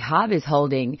Ihab is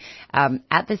holding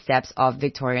at the steps of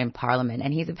Victorian Parliament.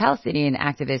 And he's a Palestinian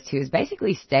activist who has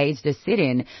basically staged a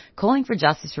sit-in calling for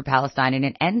justice for Palestine and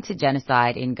an end to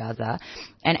genocide in Gaza.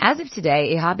 And as of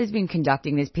today, Ihab has been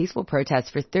conducting this peaceful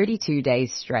protest for 32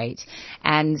 days straight.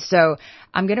 And so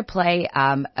I'm going to play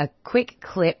a quick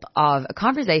clip of a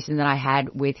conversation that I had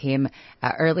with him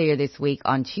earlier this week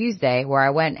on Tuesday, where I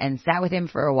went and sat with him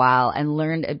for a while and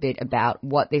learned a bit about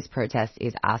what this protest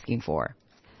is asking for.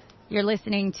 You're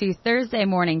listening to Thursday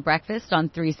Morning Breakfast on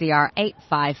 3CR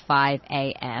 855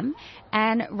 AM.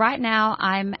 And right now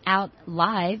I'm out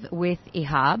live with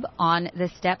Ihab on the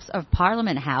steps of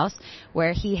Parliament House,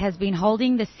 where he has been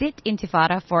holding the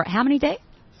Sit-Intifada for how many days?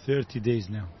 30 days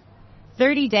now.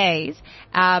 30 days.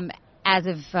 As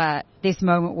of this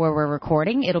moment where we're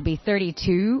recording, it'll be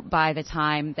 32 by the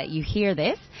time that you hear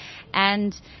this.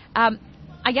 And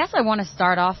I guess I want to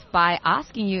start off by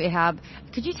asking you, Ihab,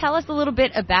 could you tell us a little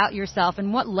bit about yourself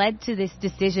and what led to this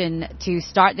decision to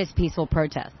start this peaceful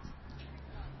protest?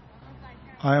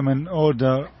 I am an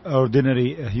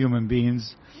ordinary human being,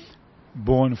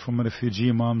 born from a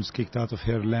refugee mom, kicked out of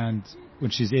her land when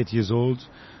she's 8 years old,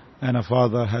 and a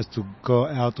father has to go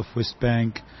out of West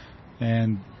Bank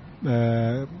and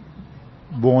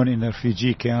born in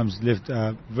refugee camps, lived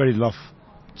a very rough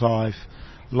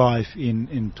life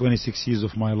in 26 years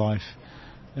of my life.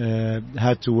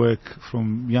 Had to work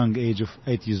from young age of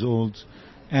 8 years old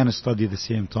and study at the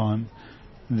same time.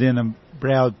 Then I'm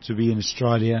proud to be in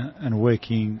Australia and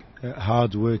working,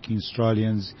 hard-working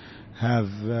Australians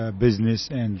have business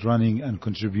and running and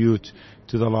contribute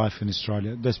to the life in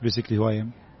Australia. That's basically who I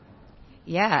am.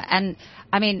 Yeah, and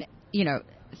I mean,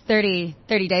 30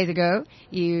 days ago,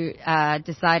 you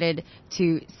decided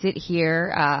to sit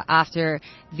here after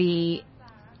the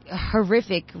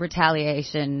horrific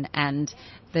retaliation and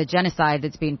the genocide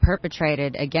that's been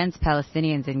perpetrated against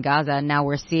Palestinians in Gaza. Now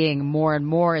we're seeing more and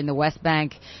more in the West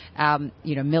Bank,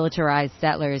 militarized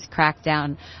settlers crack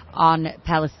down on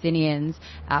Palestinians.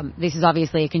 This is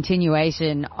obviously a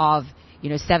continuation of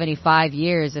 75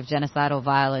 years of genocidal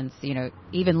violence,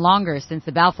 even longer since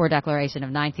the Balfour Declaration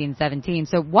of 1917.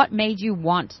 So what made you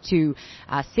want to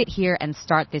sit here and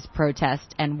start this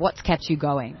protest, and what's kept you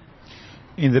going?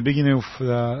 In the beginning of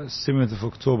the 7th of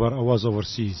October, I was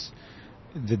overseas.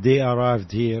 The day I arrived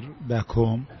here back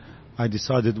home, I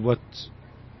decided what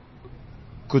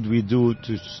could we do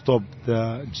to stop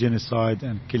the genocide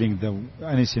and killing the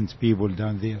innocent people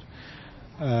down there.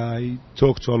 I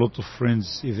talked to a lot of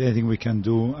friends, if anything we can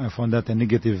do. I found that a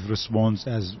negative response,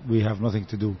 as we have nothing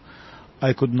to do.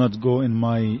 I could not go in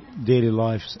my daily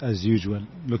lives as usual,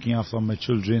 looking after my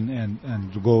children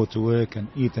and go to work and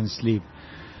eat and sleep.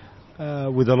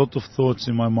 With a lot of thoughts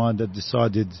in my mind, I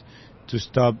decided to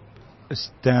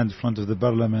stand in front of the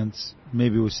parliament.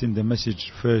 Maybe we send a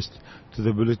message first to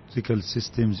the political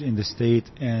systems in the state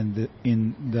and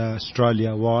in the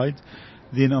Australia wide.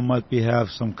 Then I might have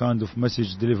some kind of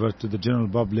message delivered to the general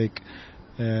public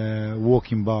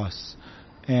walking past.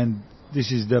 And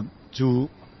this is the two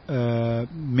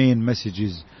main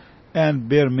messages. And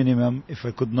bare minimum, if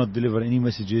I could not deliver any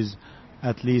messages,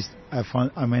 at least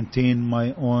I maintain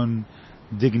my own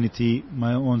dignity,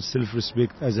 my own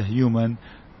self-respect as a human.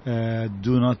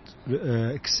 Do not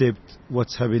accept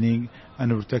what's happening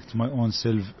and protect my own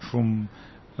self from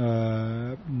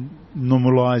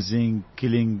normalizing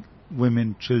killing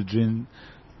women, children,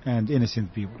 and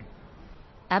innocent people.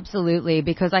 Absolutely,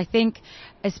 because I think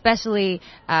especially,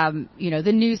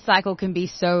 the news cycle can be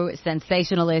so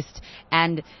sensationalist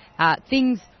and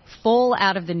things fall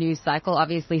out of the news cycle.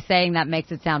 Obviously, saying that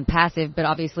makes it sound passive, but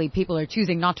obviously people are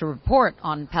choosing not to report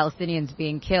on Palestinians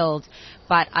being killed.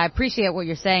 But I appreciate what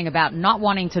you're saying about not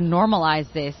wanting to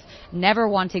normalize this, never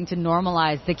wanting to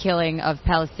normalize the killing of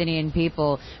Palestinian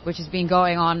people, which has been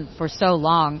going on for so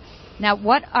long. Now,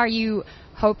 what are you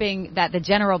hoping that the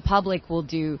general public will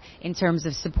do in terms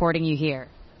of supporting you here?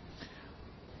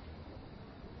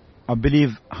 I believe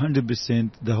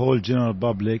 100% the whole general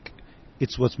public,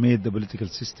 it's what made the political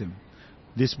system.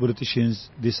 These politicians,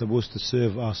 they're supposed to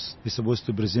serve us. They're supposed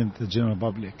to present the general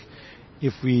public.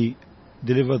 If we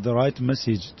deliver the right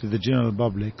message to the general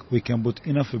public, we can put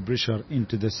enough pressure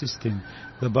into the system,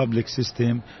 the public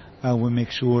system, and we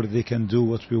make sure they can do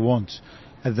what we want.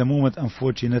 At the moment,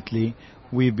 unfortunately,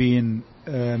 we've been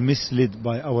misled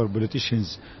by our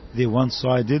politicians. They're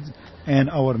one-sided, and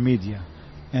our media.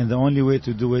 And the only way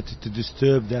to do it is to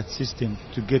disturb that system,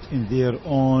 to get in their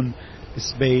own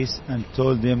space and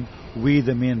told them, we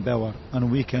the main power,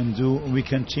 and we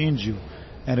can change you.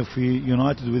 And if we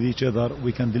united with each other,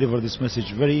 we can deliver this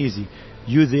message very easy.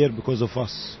 You there because of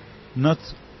us, not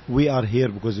we are here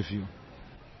because of you.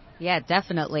 Yeah,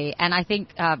 definitely. And I think,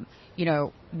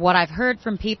 what I've heard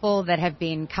from people that have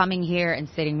been coming here and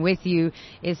sitting with you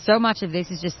is so much of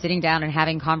this is just sitting down and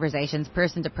having conversations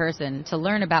person to person to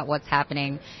learn about what's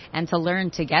happening and to learn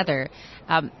together.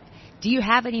 Do you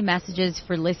have any messages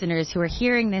for listeners who are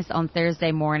hearing this on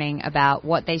Thursday morning about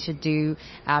what they should do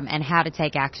and how to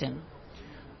take action?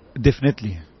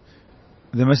 Definitely.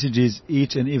 The message is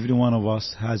each and every one of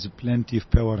us has plenty of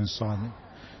power inside them.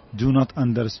 Do not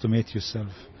underestimate yourself.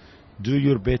 Do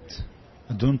your bit.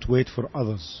 Don't wait for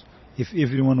others. If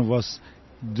every one of us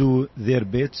do their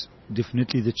bit,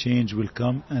 definitely the change will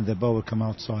come and the power come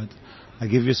outside. I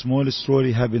give you a small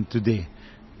story happened today.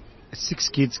 6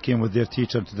 kids came with their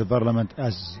teacher to the parliament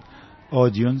as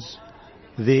audience.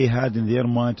 They had in their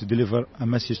mind to deliver a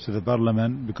message to the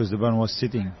parliament because the parliament was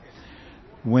sitting.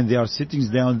 When they are sitting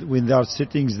down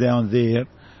there,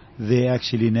 they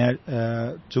actually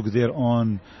took their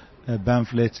own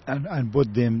pamphlets and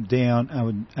put them down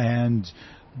and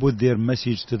put their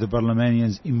message to the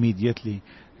parliamentarians immediately.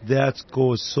 That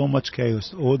caused so much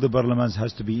chaos. All the parliaments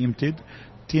has to be emptied.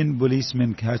 10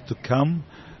 policemen has to come,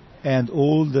 and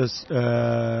all the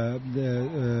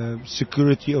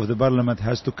security of the parliament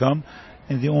has to come,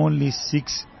 and the only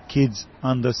 6 kids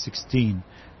under 16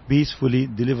 peacefully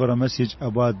deliver a message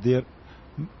about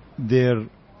their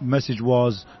message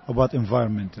was about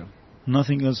environmental.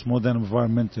 Nothing else more than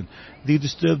environmental. They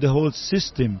disturbed the whole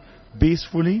system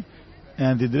peacefully,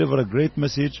 and they deliver a great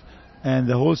message, and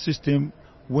the whole system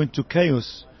went to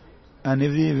chaos. And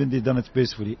even they done it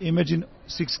peacefully. Imagine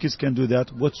 6 kids can do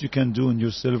that. What you can do in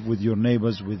yourself, with your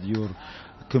neighbors, with your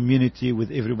community, with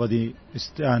everybody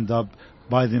stand up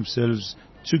by themselves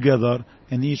together,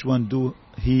 and each one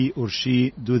he or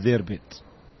she do their bit.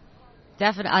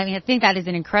 Definitely. I think that is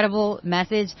an incredible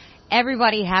message.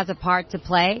 Everybody has a part to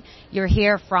play. You're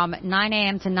here from 9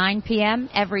 a.m. to 9 p.m.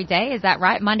 every day. Is that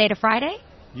right? Monday to Friday?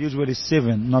 Usually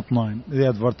 7, not 9. They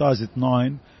advertise at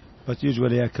 9, but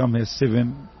usually I come here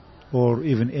 7 or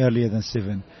even earlier than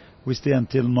 7. We stay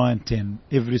until 9:10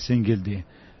 every single day.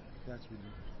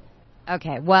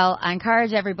 Okay. Well, I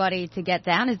encourage everybody to get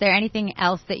down. Is there anything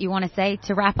else that you want to say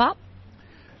to wrap up?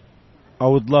 I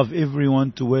would love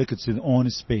everyone to work at their own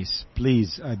space.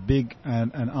 Please, I beg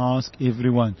and ask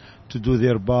everyone to do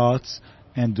their parts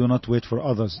and do not wait for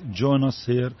others. Join us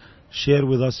here, share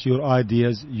with us your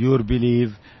ideas, your belief,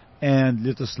 and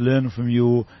let us learn from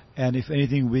you. And if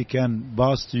anything we can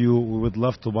pass to you, we would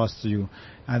love to pass to you.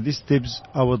 And these tips,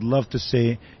 I would love to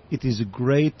say, it is a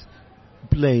great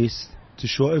place to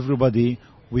show everybody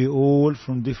We all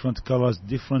from different colors,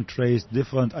 different race,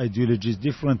 different ideologies,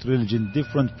 different religion,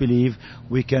 different belief.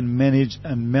 We can manage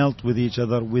and melt with each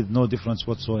other with no difference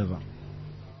whatsoever.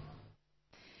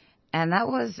 And that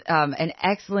was an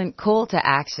excellent call to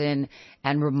action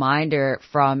and reminder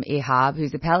from Ihab,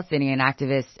 who's a Palestinian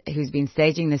activist who's been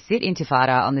staging the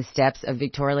Sit-Intifada on the steps of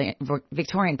Victorian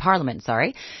Parliament,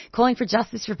 calling for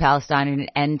justice for Palestine and an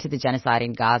end to the genocide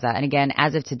in Gaza. And again,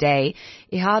 as of today,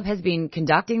 Ihab has been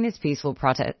conducting this peaceful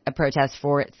protest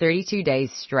for 32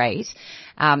 days straight.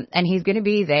 And he's going to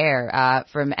be there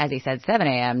from, as he said, 7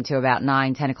 a.m. to about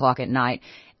 9, 10 o'clock at night.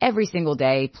 Every single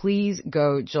day. Please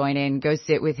go join in, go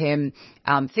sit with him,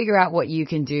 figure out what you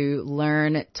can do,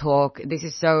 learn, talk. This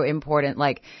is so important.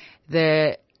 Like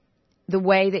the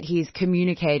way that he's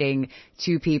communicating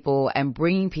to people and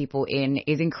bringing people in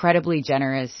is incredibly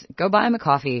generous. Go buy him a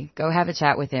coffee. Go have a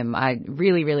chat with him. I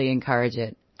really, really encourage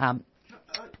it. I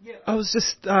was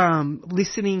just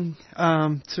listening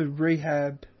to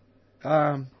Rihab.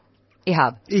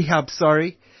 Ihab,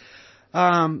 sorry.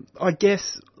 I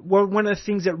guess one of the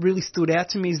things that really stood out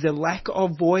to me is the lack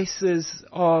of voices,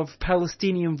 of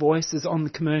Palestinian voices on the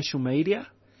commercial media.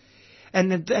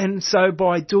 And so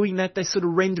by doing that, they're sort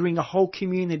of rendering a whole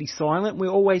community silent. We're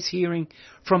always hearing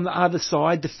from the other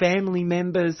side, the family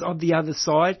members of the other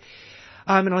side.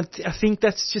 And I think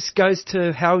that just goes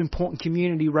to how important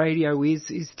community radio is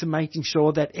to making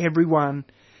sure that everyone,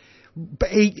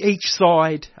 each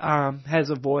side, has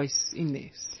a voice in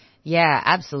this. Yeah,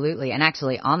 absolutely. And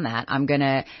actually on that, I'm going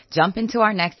to jump into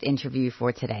our next interview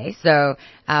for today. So,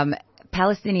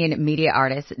 Palestinian media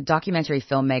artist, documentary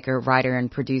filmmaker, writer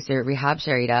and producer Rihab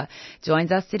Charida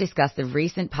joins us to discuss the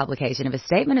recent publication of a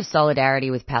statement of solidarity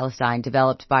with Palestine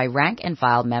developed by rank and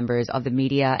file members of the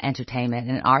Media, Entertainment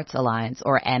and Arts Alliance,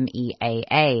 or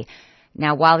MEAA.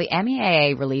 Now, while the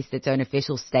MEAA released its own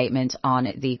official statement on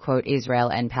the, quote, Israel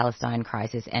and Palestine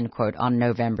crisis, end quote, on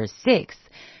November 6th,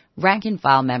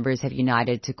 rank-and-file members have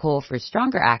united to call for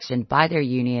stronger action by their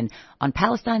union on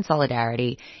Palestine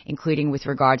solidarity, including with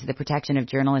regard to the protection of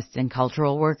journalists and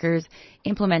cultural workers,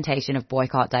 implementation of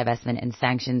boycott, divestment and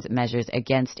sanctions measures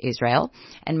against Israel,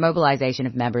 and mobilization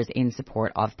of members in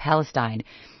support of Palestine.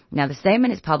 Now, the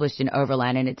statement is published in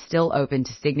Overland, and it's still open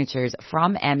to signatures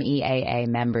from MEAA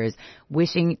members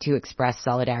wishing to express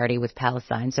solidarity with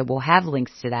Palestine. So we'll have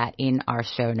links to that in our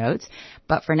show notes.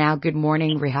 But for now, good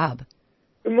morning, Rihab.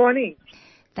 Good morning.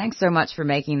 Thanks so much for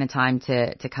making the time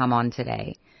to come on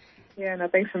today. Yeah, no,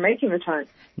 thanks for making the time.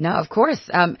 No, of course.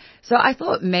 So I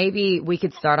thought maybe we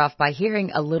could start off by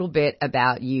hearing a little bit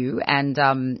about you and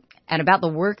about the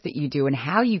work that you do and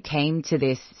how you came to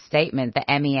this statement, the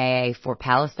MEAA for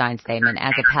Palestine statement,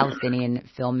 as a Palestinian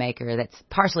filmmaker that's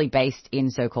partially based in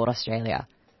so-called Australia.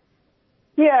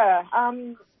 Yeah,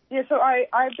 so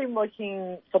I've been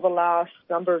working for the last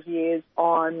number of years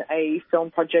on a film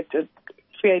project, a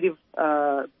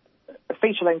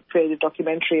feature-length creative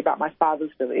documentary about my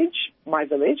father's village, my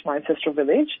ancestral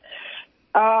village.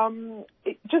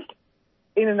 Just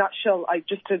in a nutshell,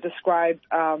 just to describe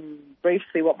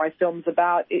briefly what my film's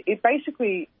about, it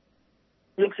basically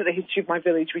looks at the history of my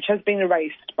village, which has been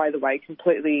erased, by the way,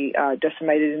 completely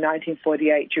decimated in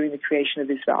 1948 during the creation of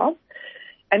Israel.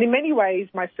 And in many ways,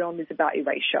 my film is about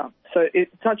erasure. So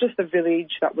it's not just the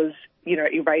village that was,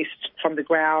 erased from the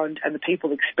ground and the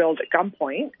people expelled at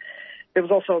gunpoint. There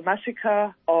was also a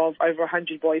massacre of over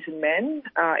 100 boys and men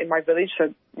in my village.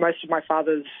 So most of my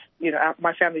father's,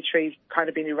 my family tree's kind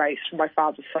of been erased from my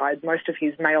father's side. Most of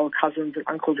his male cousins and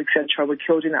uncles, etc., were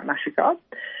killed in that massacre.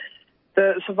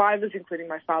 The survivors, including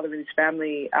my father and his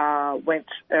family, went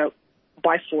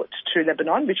by foot to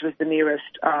Lebanon, which was the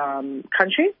nearest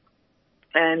country,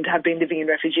 and have been living in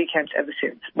refugee camps ever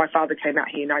since. My father came out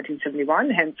here in 1971,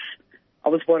 hence I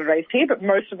was born and raised here, but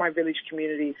most of my village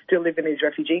community still live in these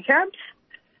refugee camps.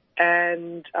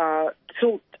 And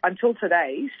until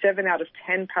today, 7 out of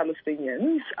 10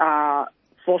 Palestinians are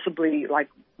forcibly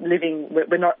living.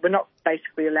 We're not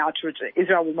basically allowed to return.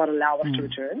 Israel will not allow us to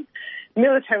return.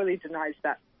 Militarily denies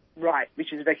that right,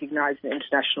 which is recognised in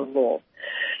international law.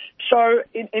 So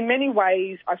in many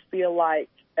ways, I feel like,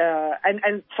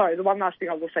 sorry, the one last thing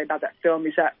I will say about that film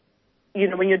is that,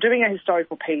 when you're doing a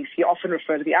historical piece, you often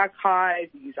refer to the archive,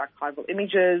 you use archival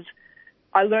images.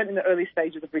 I learned in the early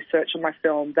stages of research on my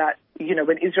film that,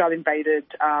 when Israel invaded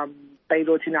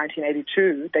Beirut in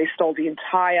 1982, they stole the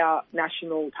entire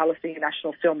Palestinian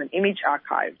national film and image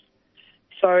archive.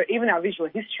 So even our visual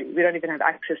history, we don't even have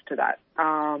access to that.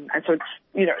 And so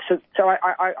it's, so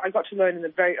I got to learn in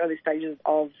the very early stages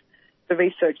of the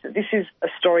research that this is a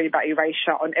story about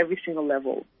erasure on every single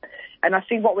level. And I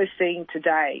think what we're seeing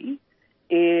today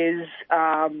is,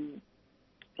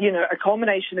 a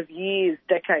culmination of years,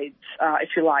 decades, if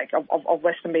you like, of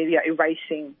Western media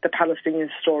erasing the Palestinian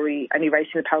story and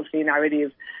erasing the Palestinian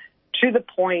narrative to the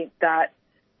point that,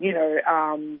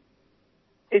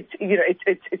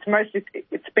 it's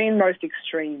been most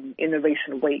extreme in the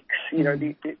recent weeks,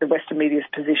 the Western media's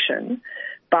position.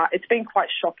 But it's been quite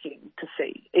shocking to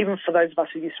see, even for those of us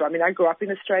who used to. I mean, I grew up in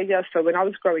Australia, so when I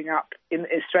was growing up in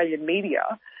Australian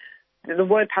media, the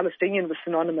word Palestinian was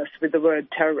synonymous with the word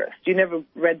terrorist. You never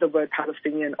read the word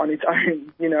Palestinian on its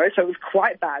own, so it was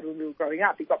quite bad when we were growing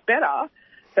up. It got better,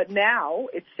 but now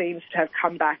it seems to have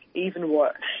come back even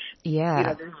worse.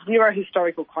 Yeah. There's zero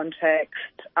historical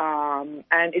context, and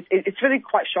it's really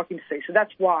quite shocking to see. So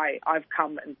that's why I've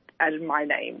come and added my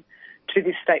name to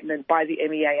this statement by the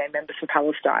MEAA members for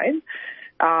Palestine,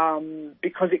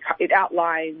 because it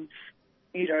outlines,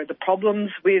 the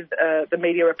problems with the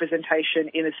media representation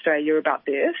in Australia about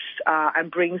this,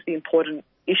 and brings the important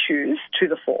issues to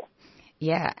the fore.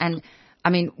 Yeah, and I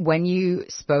mean, when you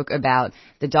spoke about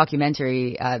the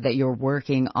documentary that you're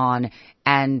working on,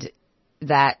 and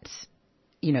that,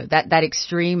 that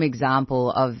extreme example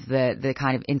of the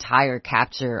kind of entire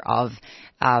capture of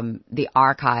the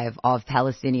archive of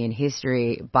Palestinian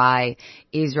history by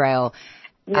Israel,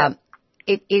 it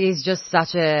is just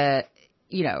such a,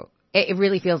 it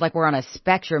really feels like we're on a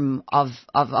spectrum of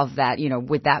that,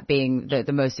 with that being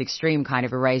the most extreme kind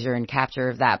of erasure and capture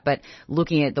of that. But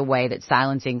looking at the way that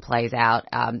silencing plays out,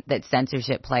 that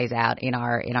censorship plays out in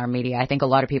our media, I think a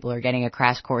lot of people are getting a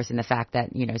crash course in the fact that,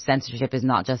 censorship is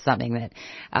not just something that,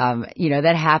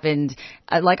 that happened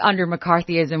like under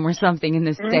McCarthyism or something in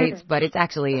the States, but it's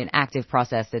actually an active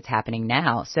process that's happening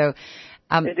now. So,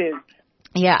 it is.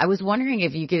 Yeah, I was wondering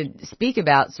if you could speak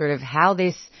about sort of how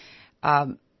this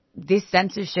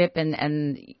censorship and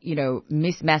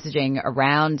mismessaging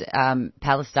around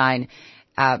Palestine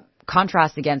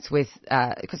contrast against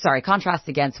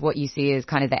what you see as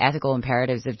kind of the ethical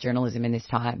imperatives of journalism in this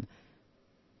time.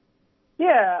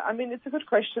 Yeah, I mean, it's a good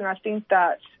question. I think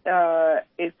that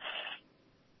it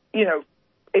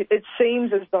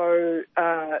seems as though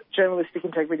journalistic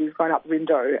integrity has gone out the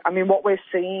window. I mean, what we're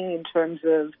seeing in terms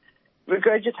of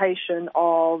regurgitation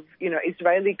of,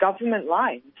 Israeli government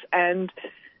lines. And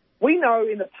we know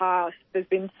in the past there's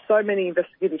been so many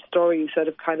investigative stories that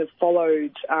have kind of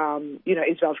followed,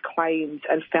 Israel's claims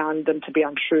and found them to be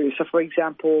untrue. So, for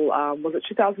example, was it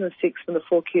 2006 when the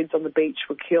 4 kids on the beach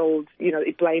were killed?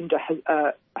 It blamed a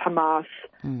Hamas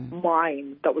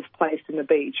mine that was placed in the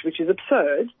beach, which is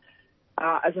absurd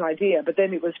as an idea. But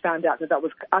then it was found out that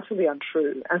was utterly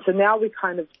untrue. And so now we're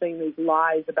kind of seeing these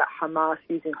lies about Hamas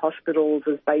using hospitals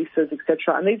as bases,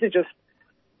 etc. And these are just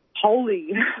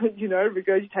wholly,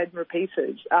 regurgitated and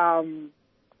repeated,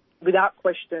 without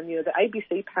question. The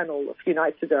ABC panel a few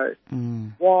nights ago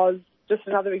was just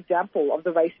another example of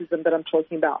the racism that I'm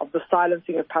talking about, of the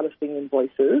silencing of Palestinian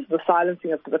voices, the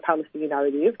silencing of the Palestinian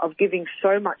narrative, of giving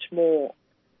so much more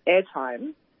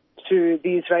airtime to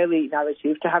the Israeli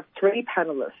narrative, to have 3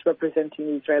 panelists representing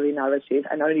the Israeli narrative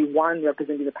and only 1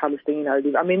 representing the Palestinian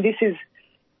narrative. I mean, this is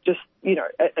just,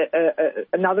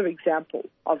 another example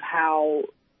of how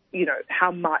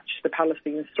much the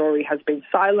Palestinian story has been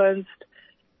silenced,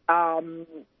 and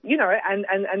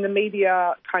the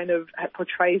media kind of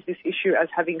portrays this issue as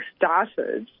having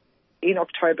started on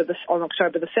October the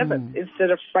 7th,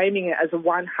 instead of framing it as a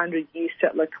 100-year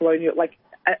settler colonial, like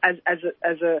as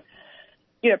a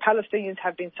Palestinians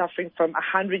have been suffering from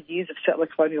 100 years of settler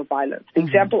colonial violence. The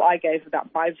example I gave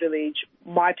about my village,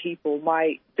 my people,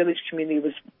 my village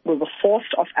community we were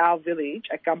forced off our village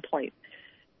at gunpoint.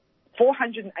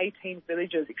 418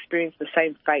 villages experienced the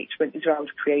same fate when Israel was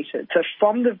created. So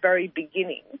from the very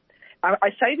beginning,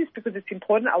 I say this because it's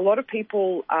important. A lot of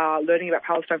people are learning about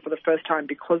Palestine for the first time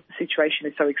because the situation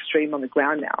is so extreme on the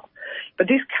ground now. But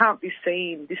this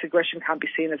aggression can't be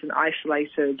seen as an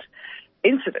isolated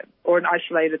incident or an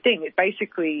isolated thing.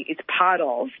 It's part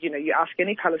of, you ask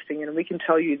any Palestinian and we can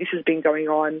tell you this has been going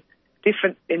on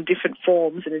in different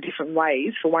forms and in different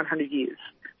ways for 100 years.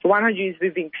 For 100 years,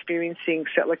 we've been experiencing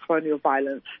settler colonial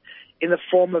violence in the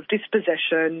form of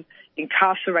dispossession,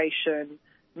 incarceration,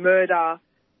 murder.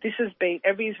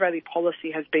 Every Israeli policy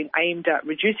has been aimed at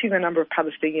reducing the number of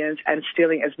Palestinians and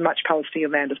stealing as much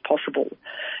Palestinian land as possible.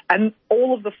 And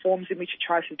all of the forms in which it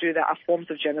tries to do that are forms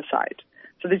of genocide.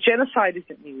 So the genocide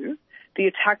isn't new. The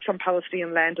attacks on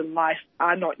Palestinian land and life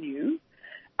are not new.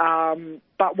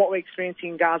 But what we're experiencing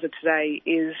in Gaza today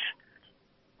is,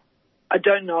 I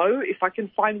don't know if I can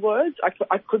find words.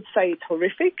 I could say it's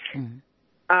horrific.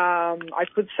 I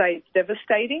could say it's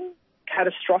devastating,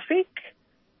 catastrophic,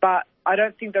 but I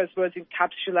don't think those words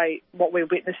encapsulate what we're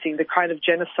witnessing, the kind of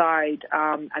genocide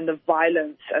and the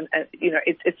violence, and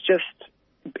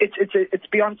it's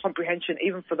beyond comprehension,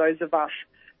 even for those of us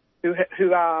who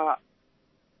are,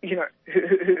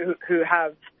 who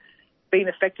have been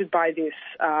affected by this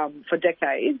for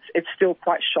decades. It's still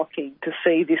quite shocking to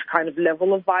see this kind of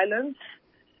level of violence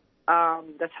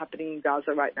that's happening in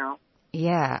Gaza right now.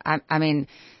 Yeah, I mean,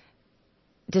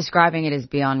 describing it as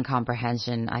beyond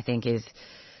comprehension, I think is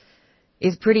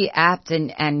pretty apt,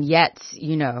 and yet,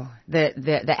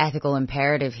 the ethical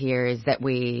imperative here is that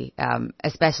we,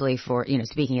 especially for,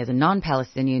 speaking as a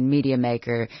non-Palestinian media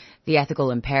maker, the ethical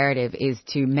imperative is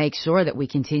to make sure that we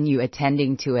continue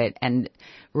attending to it and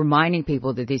reminding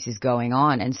people that this is going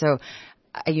on. And so,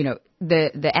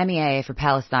 the MEAA for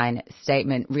Palestine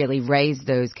statement really raised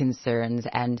those concerns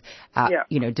and,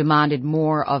 demanded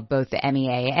more of both the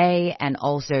MEAA and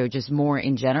also just more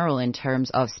in general in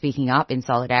terms of speaking up in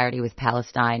solidarity with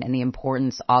Palestine and the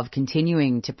importance of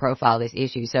continuing to profile this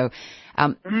issue. So,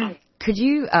 could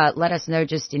you let us know,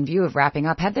 just in view of wrapping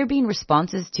up, have there been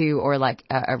responses to or like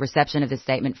a reception of the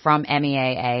statement from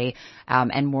MEAA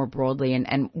and more broadly,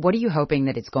 and what are you hoping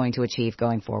that it's going to achieve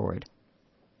going forward?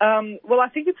 Well, I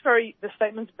think the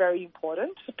statement's very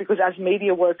important because as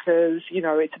media workers,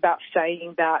 it's about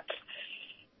saying that,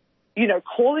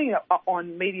 calling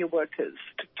on media workers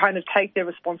to kind of take their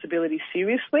responsibility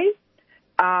seriously,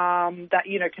 that,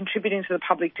 contributing to the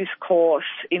public discourse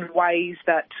in ways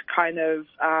that kind of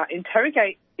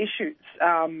interrogate issues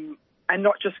and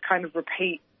not just kind of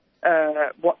repeat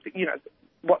what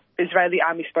Israeli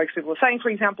army spokespeople are saying, for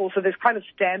example. So there's kind of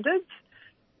standards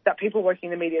that people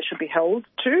working in the media should be held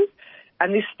to.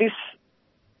 And this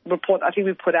report I think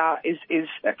we put out is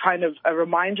a kind of a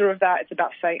reminder of that. It's about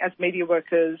saying, as media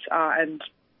workers and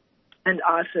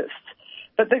artists,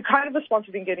 but the kind of response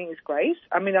we've been getting is great.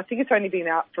 I mean, I think it's only been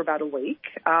out for about a week.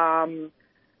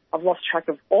 I've lost track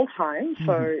of all time,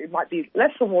 so it might be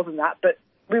less or more than that, but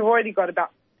we've already got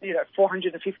about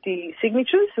 450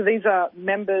 signatures. So these are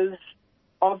members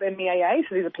of MEAA,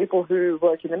 so these are people who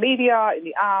work in the media, in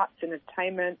the arts, in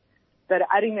entertainment, that are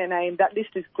adding their name. That list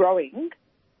is growing.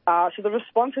 So the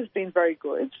response has been very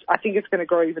good. I think it's going to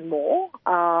grow even more.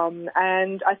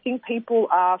 And I think people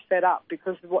are fed up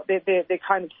because what they're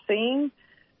kind of seeing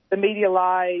the media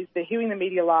lies, they're hearing the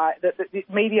media lie, the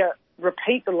media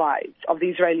repeat the lies of the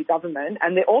Israeli government,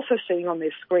 and they're also seeing on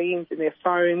their screens, in their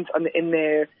phones, in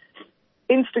their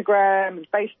Instagram and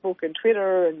Facebook and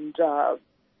Twitter and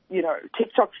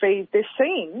TikTok feed, they're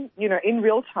seeing, in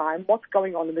real time what's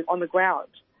going on the ground.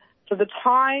 So the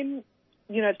time,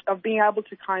 of being able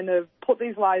to kind of put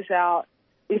these lies out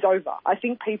is over. I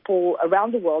think people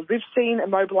around the world, we've seen a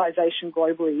mobilization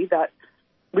globally that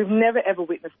we've never ever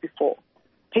witnessed before.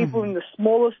 People in the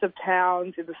smallest of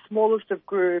towns, in the smallest of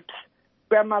groups,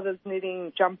 grandmothers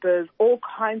knitting jumpers, all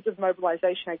kinds of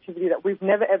mobilization activity that we've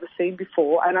never ever seen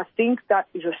before. And I think that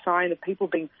is a sign of people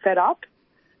being fed up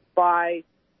by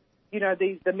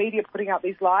the media putting out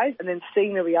these lies and then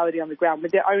seeing the reality on the ground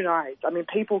with their own eyes. I mean,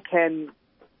 people can,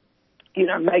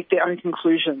 make their own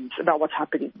conclusions about what's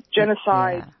happening.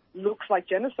 Genocide looks like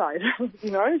genocide,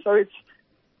 so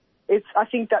it's. I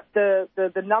think that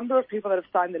the number of people that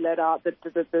have signed the letter,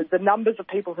 the numbers of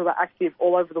people who are active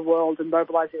all over the world and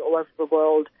mobilizing all over the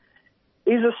world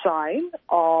is a sign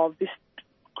of this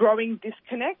growing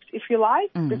disconnect, if you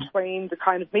like, between the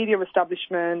kind of media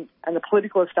establishment and the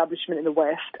political establishment in the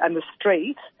West and the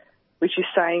street, which is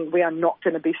saying we are not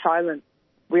going to be silent.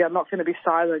 We are not going to be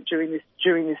silent during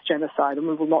this genocide, and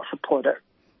we will not support it.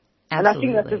 Absolutely.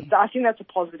 And I think that's a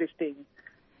positive thing,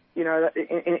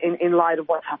 in light of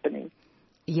what's happening.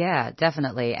 Yeah,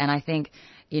 definitely. And I think,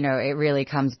 it really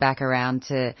comes back around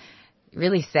to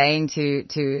really saying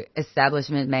to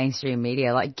establishment mainstream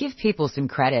media, like, give people some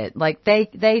credit. Like,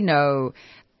 they know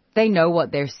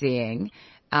what they're seeing,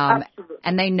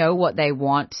 and they know what they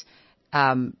want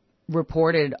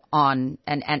reported on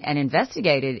and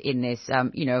investigated in this.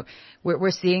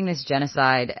 We're seeing this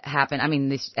genocide happen. I mean,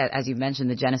 this, as you mentioned,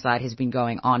 the genocide has been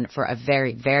going on for a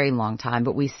very, very long time,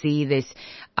 but we see this,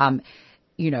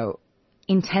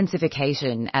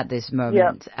 intensification at this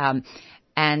moment.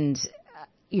 And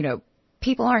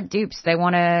people aren't dupes. They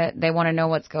want to know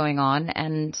what's going on,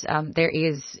 and there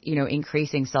is,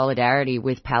 increasing solidarity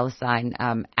with Palestine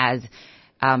as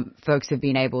folks have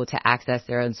been able to access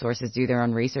their own sources, do their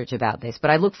own research about this.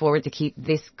 But I look forward to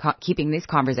keeping this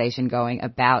conversation going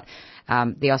about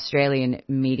the Australian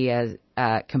media's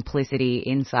complicity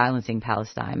in silencing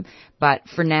Palestine. But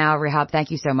for now, Rihab,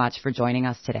 thank you so much for joining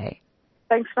us today.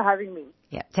 Thanks for having me.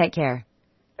 Yeah, take care.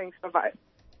 Thanks. Bye-bye.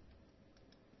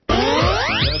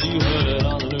 Have you heard it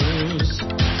on the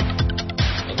news?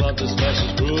 a special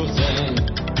groove thing.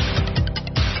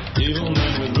 Evil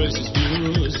men with racist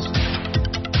views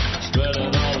spread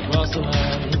it all across the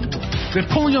land. They're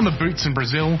pulling on the boots in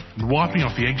Brazil and wiping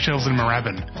off the eggshells in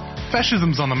Moorabbin.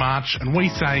 Fascism's on the march, and we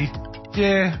say,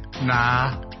 yeah,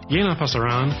 nah. Yena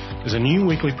Pasaran is a new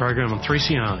weekly program on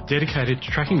 3CR dedicated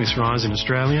to tracking this rise in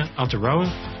Australia, Aotearoa,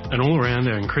 and all around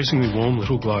our increasingly warm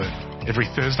little globe. Every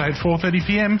Thursday at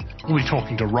 4:30pm, we'll be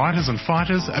talking to writers and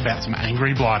fighters about some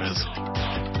angry blighters.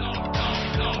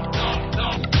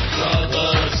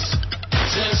 Brothers,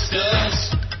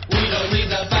 sisters, we don't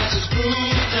need that fascist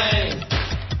groove thing.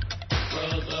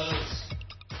 Brothers.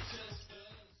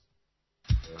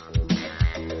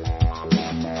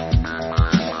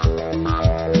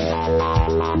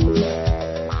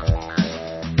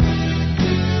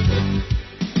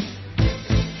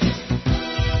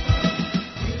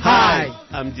 Hi,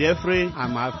 I'm Jeffrey.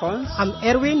 I'm Alphonse. I'm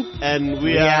Erwin. And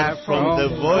we are from the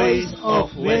Voice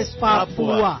of West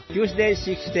Papua. Tuesday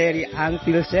 6:30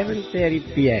 until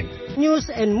 7:30 p.m. News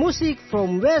and music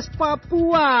from West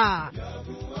Papua.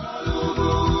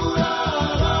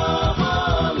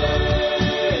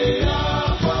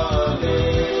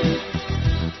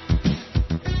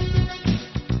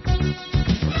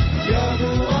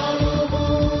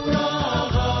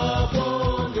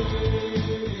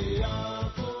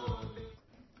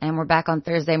 And we're back on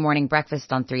Thursday morning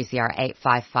breakfast on 3CR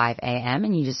 855 AM.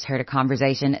 And you just heard a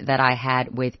conversation that I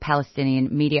had with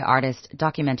Palestinian media artist,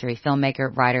 documentary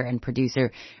filmmaker, writer, and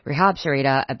producer Rihab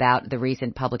Charida about the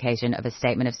recent publication of a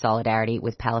statement of solidarity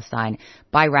with Palestine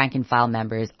by rank-and-file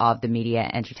members of the Media,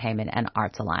 Entertainment, and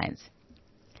Arts Alliance.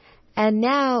 And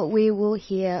now we will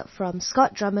hear from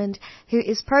Scott Drummond, who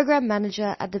is Program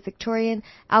Manager at the Victorian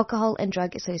Alcohol and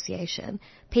Drug Association,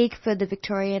 peak for the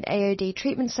Victorian AOD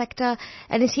treatment sector,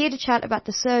 and is here to chat about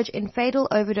the surge in fatal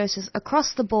overdoses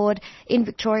across the board in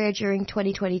Victoria during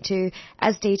 2022,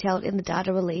 as detailed in the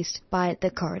data released by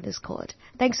the Coroner's Court.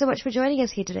 Thanks so much for joining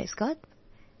us here today, Scott.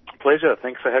 Pleasure.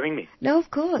 Thanks for having me. No, of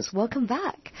course. Welcome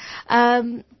back.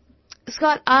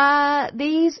 Scott,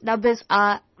 these numbers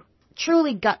are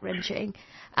truly gut-wrenching.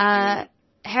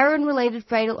 Heroin-related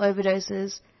fatal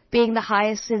overdoses being the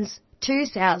highest since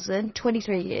 2000,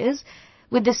 23 years,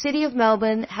 with the City of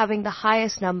Melbourne having the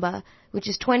highest number, which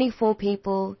is 24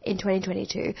 people in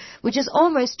 2022, which is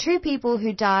almost 2 people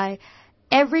who die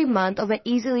every month of an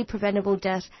easily preventable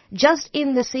death just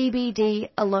in the CBD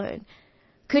alone.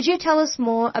 Could you tell us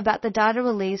more about the data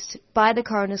released by the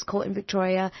Coroner's Court in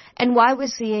Victoria and why we're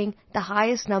seeing the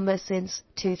highest number since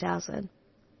 2000?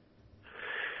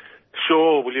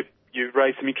 Sure. Well, you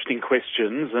raised some interesting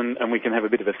questions, and we can have a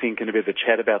bit of a think and a bit of a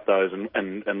chat about those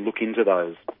and look into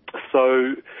those.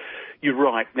 So you're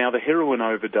right. Now, the heroin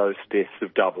overdose deaths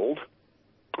have doubled,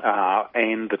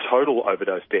 and the total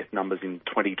overdose death numbers in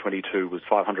 2022 was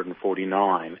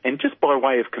 549. And just by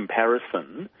way of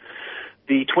comparison,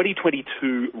 the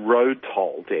 2022 road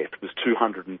toll death was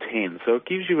 210. So it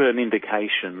gives you an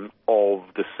indication of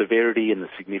the severity and the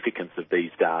significance of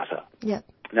these data. Yep.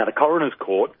 Now, the Coroner's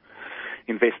Court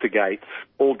investigates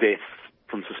all deaths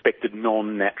from suspected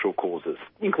non-natural causes,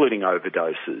 including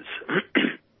overdoses.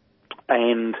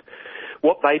 And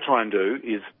what they try and do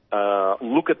is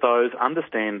look at those,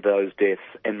 understand those deaths,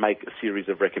 and make a series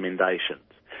of recommendations.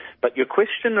 But your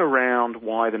question around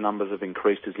why the numbers have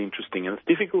increased is interesting, and it's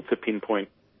difficult to pinpoint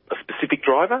a specific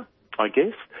driver, I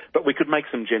guess, but we could make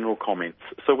some general comments.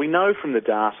 So we know from the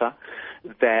data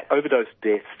that overdose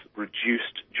deaths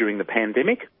reduced during the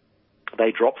pandemic.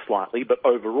 They dropped slightly, but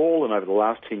overall and over the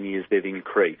last 10 years, they've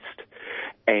increased.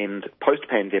 And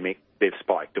post-pandemic, they've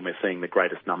spiked, and we're seeing the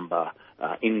greatest number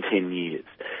in 10 years.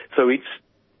 So it's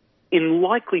in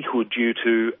likelihood due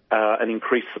to an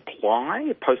increased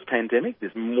supply post-pandemic.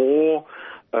 There's more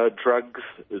drugs,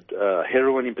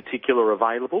 heroin in particular,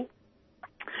 available.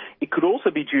 It could also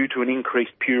be due to an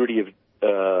increased purity of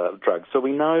drugs. So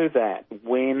we know that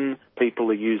when people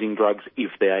are using drugs,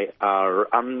 if they are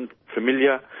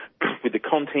unfamiliar with the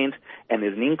content and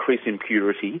there's an increase in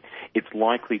purity, it's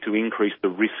likely to increase the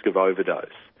risk of overdose.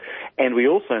 And we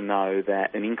also know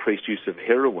that an increased use of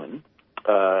heroin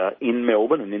in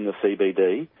Melbourne and in the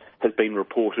CBD has been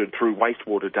reported through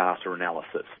wastewater data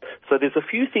analysis. So there's a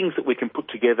few things that we can put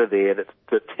together there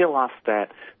that tell us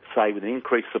that, say, with an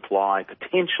increased supply,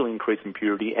 potential increase in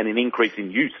purity, and an increase in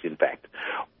use, in fact,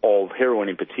 of heroin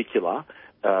in particular,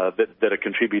 that are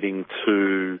contributing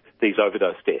to these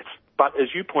overdose deaths. But as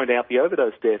you point out, the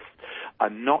overdose deaths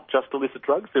are not just illicit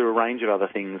drugs. There are a range of other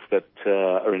things that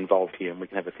are involved here, and we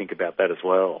can have a think about that as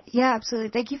well. Yeah,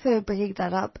 absolutely. Thank you for bringing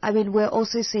that up. I mean, we're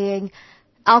also seeing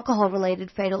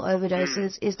alcohol-related fatal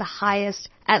overdoses is the highest,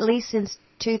 at least since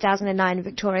 2009 in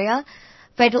Victoria.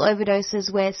 fatal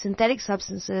overdoses where synthetic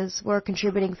substances were a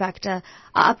contributing factor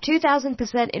are up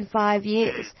 2,000% in 5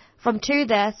 years, from 2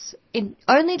 deaths in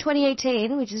only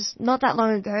 2018, which is not that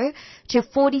long ago, to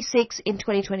 46 in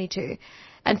 2022.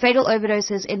 And fatal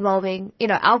overdoses involving,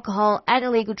 alcohol and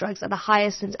illegal drugs are the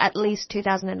highest since at least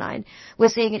 2009. We're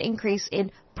seeing an increase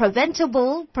in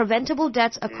preventable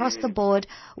deaths across the board.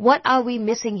 What are we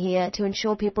missing here to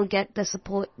ensure people get the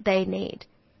support they need?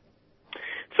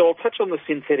 So I'll touch on the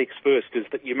synthetics first, because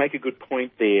you make a good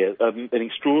point there. An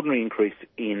extraordinary increase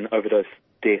in overdose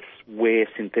deaths where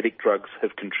synthetic drugs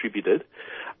have contributed.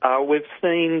 We've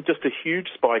seen just a huge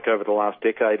spike over the last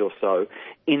decade or so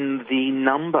in the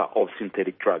number of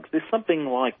synthetic drugs. There's something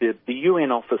like the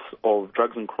UN Office of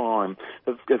Drugs and Crime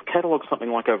have catalogued something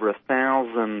like over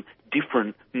 1,000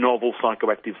 different novel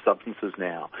psychoactive substances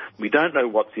now. We don't know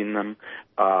what's in them.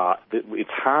 It's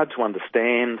hard to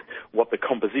understand what the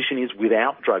composition is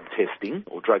without drug testing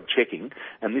or drug checking,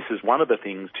 and this is one of the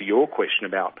things to your question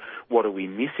about what are we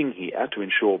missing here to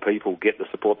ensure people get the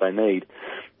support they need.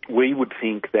 We would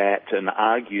think that and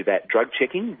argue that drug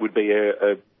checking would be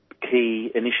a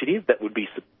key initiative that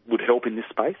would help in this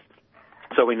space.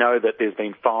 So we know that there's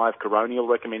been 5 coronial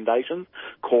recommendations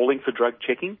calling for drug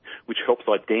checking, which helps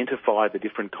identify the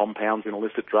different compounds in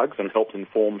illicit drugs and helps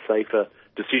inform safer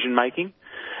decision-making.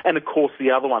 And, of course,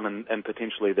 the other one, and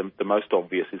potentially the most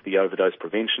obvious, is the Overdose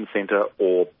Prevention Centre,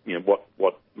 or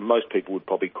what most people would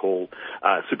probably call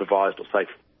supervised or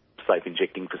safe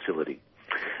injecting facility.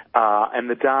 And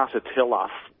the data tell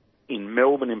us, in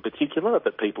Melbourne in particular,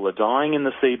 that people are dying in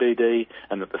the CBD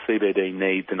and that the CBD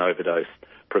needs an overdose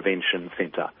prevention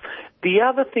centre. The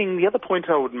other point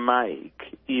I would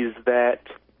make is that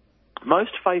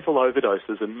most fatal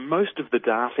overdoses, and most of the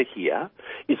data here,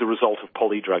 is a result of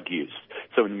polydrug use.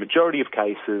 So in the majority of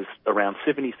cases, around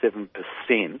 77%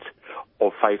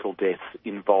 of fatal deaths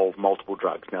involve multiple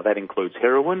drugs. Now that includes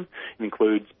heroin, it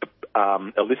includes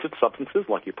illicit substances,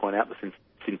 like you point out, the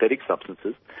synthetic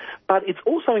substances, but it's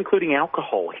also including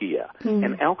alcohol here.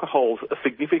 And alcohol's a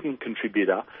significant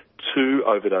contributor to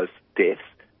overdose deaths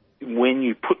when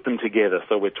you put them together.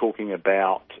 So we're talking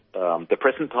about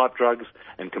depressant-type drugs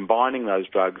and combining those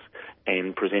drugs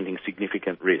and presenting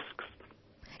significant risks.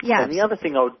 Yeah. And the other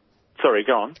thing Sorry,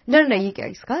 go on. No, you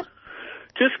go, Scott.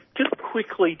 Just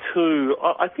quickly too,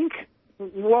 I think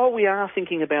while we are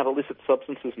thinking about illicit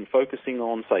substances and focusing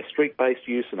on, say, street-based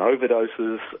use and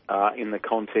overdoses in the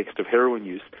context of heroin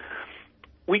use,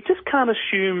 we just can't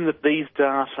assume that these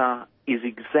data is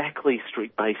exactly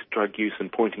street-based drug use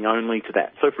and pointing only to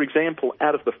that. So, for example,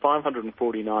 out of the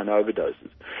 549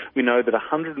 overdoses, we know that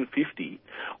 150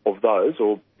 of those,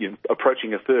 or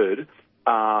approaching a third,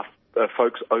 are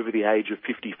folks over the age of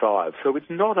 55. So it's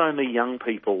not only young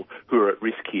people who are at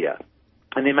risk here.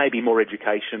 And there may be more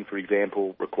education, for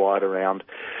example, required around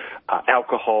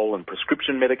alcohol and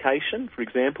prescription medication, for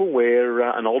example, where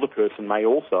an older person may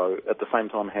also at the same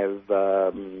time have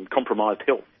compromised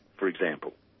health, for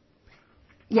example.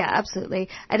 Yeah, absolutely.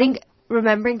 I think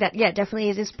remembering that, definitely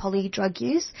it is polydrug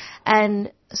use.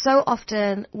 And so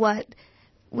often what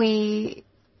we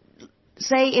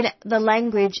say in the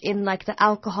language in like the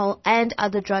alcohol and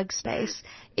other drug space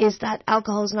is that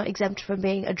alcohol is not exempt from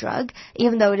being a drug,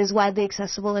 even though it is widely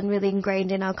accessible and really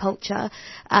ingrained in our culture,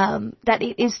 that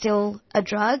it is still a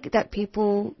drug that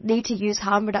people need to use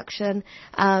harm reduction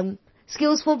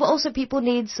skills for, but also people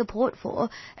need support for.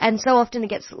 And so often it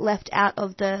gets left out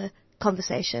of the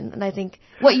conversation. And I think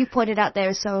what you pointed out there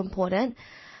is so important.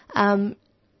 And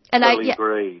I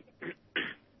agree.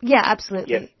 Yeah,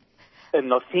 absolutely. Yeah.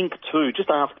 And I think, too, just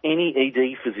ask any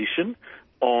ED physician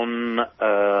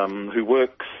who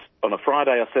works on a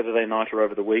Friday or Saturday night or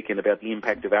over the weekend about the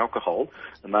impact of alcohol,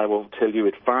 and they will tell you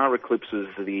it far eclipses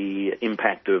the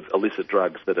impact of illicit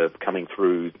drugs that are coming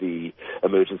through the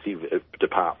emergency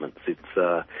departments. It's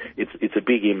a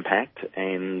big impact,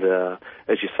 and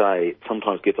as you say, it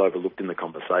sometimes gets overlooked in the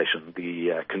conversation,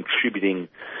 the contributing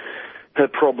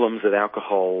problems that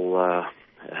alcohol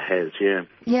has, yeah.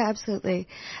 Yeah, absolutely.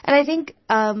 And I think,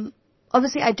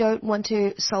 obviously I don't want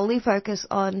to solely focus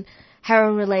on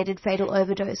heroin-related fatal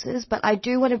overdoses, but I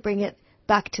do want to bring it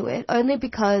back to it, only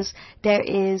because there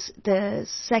is the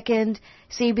second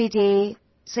CBD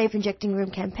Safe Injecting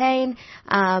Room campaign,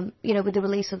 with the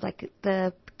release of like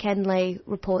the Ken Lay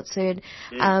report soon.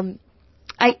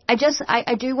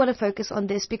 I do want to focus on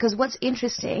this because what's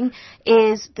interesting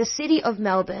is the city of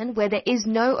Melbourne, where there is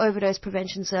no overdose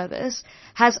prevention service,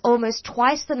 has almost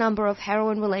twice the number of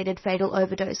heroin-related fatal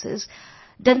overdoses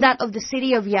than that of the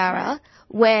city of Yarra,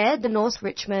 where the North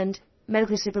Richmond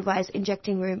medically supervised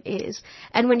injecting room is.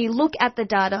 And when you look at the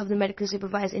data of the medically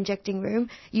supervised injecting room,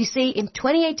 you see in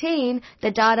 2018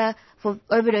 the data for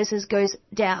overdoses goes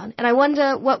down. And I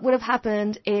wonder what would have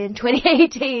happened in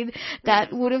 2018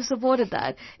 that would have supported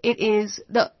that. It is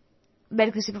the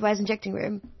medically supervised injecting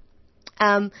room.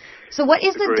 So what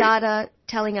is the data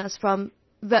telling us from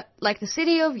the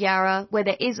city of Yarra, where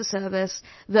there is a service,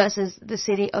 versus the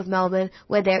city of Melbourne,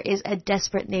 where there is a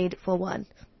desperate need for one?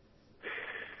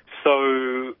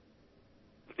 So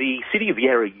the city of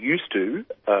Yarra used to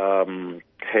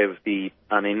have the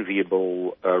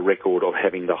unenviable record of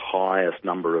having the highest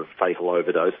number of fatal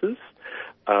overdoses.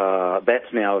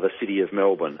 That's now the city of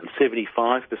Melbourne, and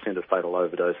 75% of fatal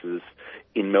overdoses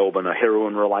in Melbourne are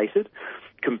heroin-related,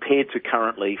 compared to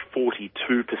currently 42%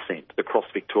 across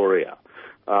Victoria.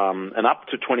 And up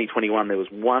to 2021, there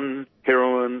was one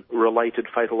heroin-related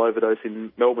fatal overdose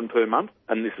in Melbourne per month,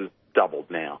 and this has doubled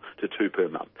now to 2 per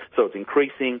month. So it's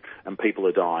increasing, and people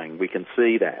are dying. We can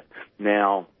see that.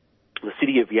 Now, the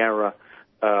city of Yarra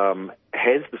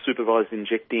has the supervised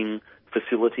injecting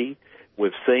facility.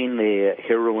 We've seen their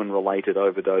heroin-related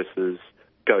overdoses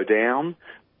go down.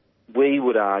 We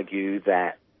would argue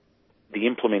that the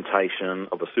implementation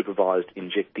of a supervised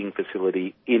injecting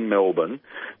facility in Melbourne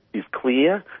is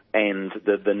clear, and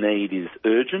that the need is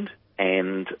urgent,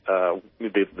 and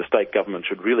the state government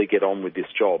should really get on with this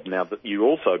job. Now, that you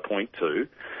also point to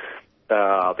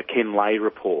the Ken Lay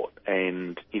report,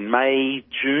 and in May,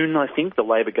 June, I think, the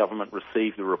Labor government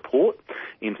received a report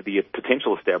into the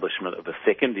potential establishment of a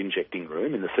second injecting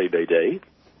room in the CBD,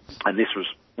 and this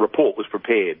report was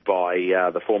prepared by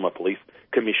the former police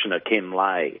commissioner, Ken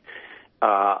Lay.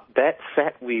 That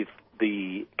sat with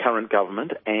the current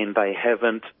government, and they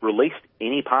haven't released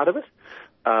any part of it.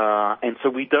 And so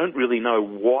we don't really know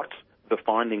what the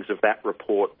findings of that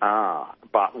report are,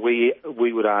 but we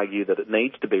would argue that it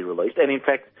needs to be released. And in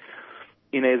fact,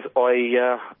 Inez, as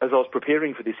I was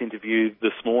preparing for this interview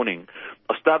this morning,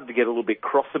 I started to get a little bit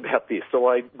cross about this. So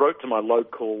I wrote to my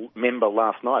local member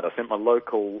last night. I sent my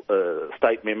local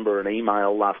state member an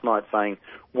email last night saying,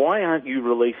 why aren't you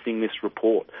releasing this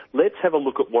report? Let's have a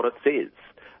look at what it says.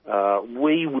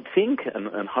 We would think,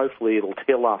 and hopefully it'll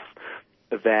tell us,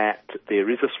 that there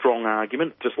is a strong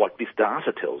argument, just like this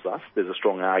data tells us, there's a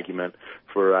strong argument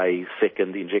for a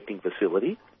second injecting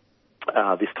facility,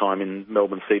 this time in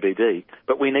Melbourne CBD.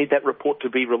 But we need that report to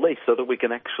be released so that we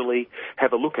can actually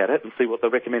have a look at it and see what the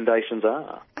recommendations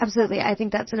are. Absolutely. I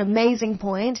think that's an amazing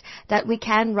point that we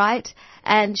can write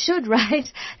and should write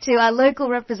to our local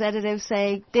representatives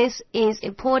saying this is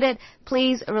important,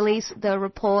 please release the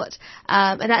report.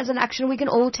 And that's an action we can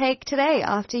all take today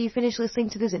after you finish listening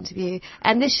to this interview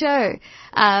and this show.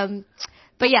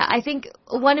 But yeah, I think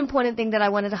one important thing that I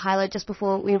wanted to highlight just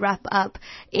before we wrap up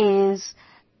is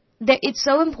that it's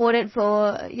so important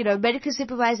for, medically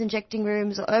supervised injecting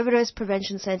rooms or overdose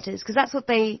prevention centres, because that's what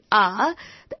they are,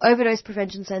 the overdose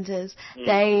prevention centres.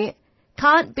 They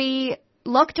can't be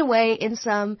locked away in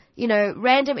some,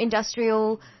 random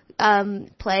industrial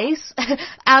place,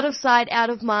 out of sight, out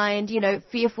of mind,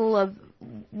 fearful of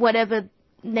whatever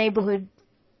neighbourhood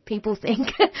people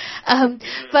think.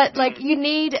 But, you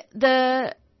need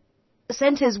the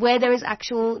centres where there is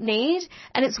actual need,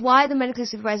 and it's why the medically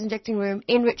supervised injecting room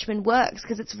in Richmond works,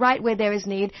 because it's right where there is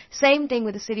need. Same thing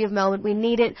with the City of Melbourne. We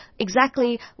need it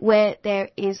exactly where there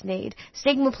is need.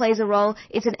 Stigma plays a role.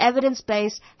 It's an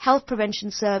evidence-based health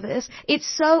prevention service. It's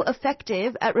so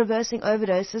effective at reversing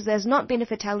overdoses. There's not been a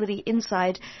fatality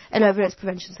inside an overdose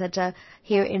prevention centre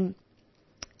here in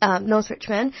North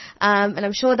Richmond, and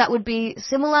I'm sure that would be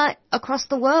similar across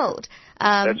the world.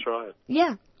 That's right.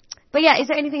 Yeah. But yeah, is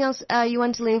there anything else you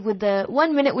want to leave with the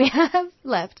 1 minute we have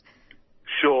left?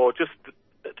 Sure.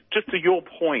 Just to your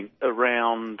point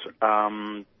around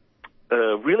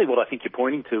really what I think you're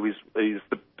pointing to is the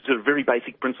sort of very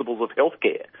basic principles of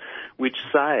healthcare, which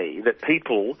say that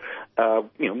people,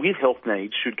 with health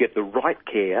needs should get the right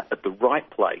care at the right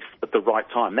place at the right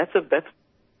time. That's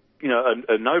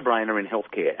a no-brainer in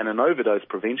healthcare, and an overdose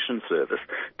prevention service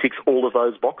ticks all of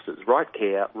those boxes: right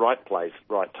care, right place,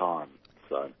 right time.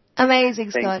 So.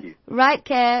 Amazing, Scott. Right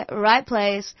care, right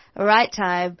place, right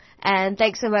time. And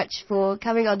thanks so much for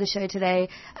coming on the show today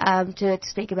to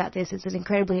speak about this. It's an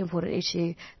incredibly important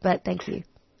issue, but thank you.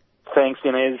 Thanks,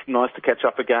 Inez. Nice to catch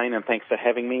up again, and thanks for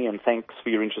having me, and thanks for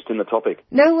your interest in the topic.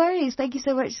 No worries. Thank you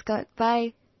so much, Scott.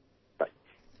 Bye.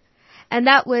 And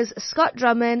that was Scott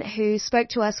Drummond, who spoke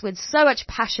to us with so much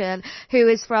passion, who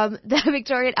is from the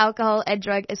Victorian Alcohol and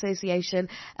Drug Association,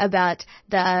 about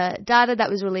the data that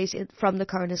was released from the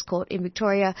Coroner's Court in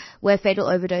Victoria, where fatal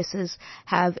overdoses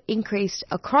have increased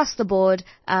across the board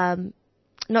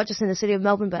not just in the city of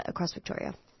Melbourne, but across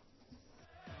Victoria.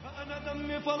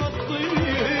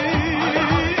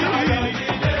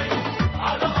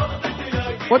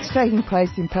 What's taking place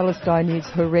in Palestine is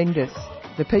horrendous.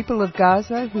 The people of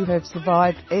Gaza, who have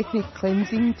survived ethnic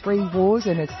cleansing, 3 wars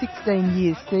and a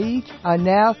 16-year siege, are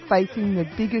now facing the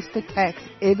biggest attacks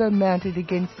ever mounted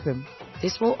against them.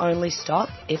 This will only stop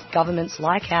if governments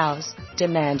like ours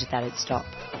demand that it stop.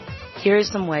 Here are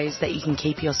some ways that you can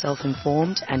keep yourself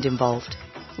informed and involved.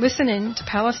 Listen in to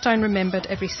Palestine Remembered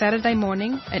every Saturday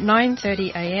morning at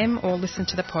 9:30 a.m. or listen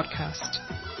to the podcast.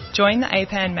 Join the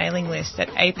APAN mailing list at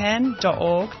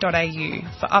apan.org.au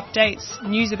for updates,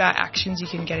 news about actions you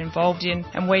can get involved in,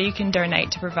 and where you can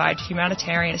donate to provide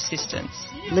humanitarian assistance.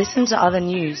 Listen to other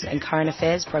news and current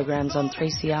affairs programs on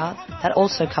 3CR that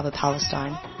also cover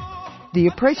Palestine. The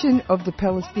oppression of the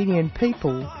Palestinian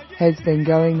people has been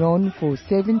going on for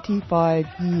 75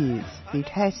 years. It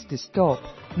has to stop.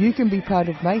 You can be part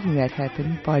of making that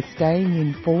happen by staying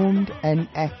informed and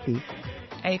active.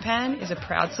 APAN is a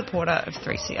proud supporter of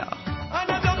 3CR.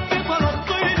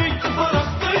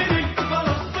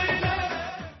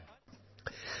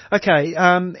 Okay,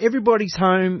 Everybody's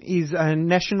Home is a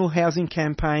national housing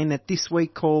campaign that this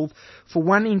week called for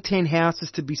 1 in 10 houses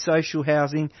to be social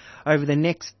housing over the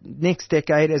next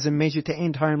decade as a measure to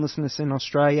end homelessness in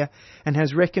Australia, and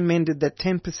has recommended that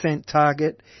 10%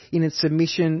 target in its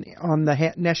submission on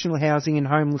the National Housing and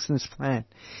Homelessness Plan.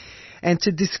 And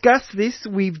to discuss this,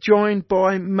 we've joined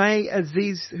by May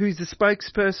Aziz, who's the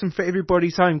spokesperson for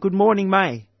Everybody's Home. Good morning,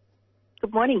 May.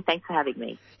 Good morning. Thanks for having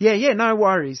me. Yeah, no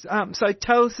worries. So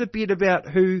tell us a bit about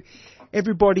who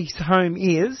Everybody's Home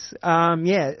is.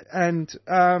 And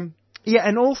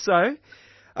also,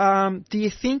 do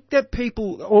you think that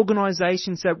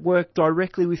organisations that work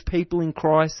directly with people in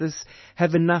crisis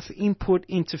have enough input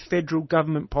into federal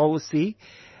government policy?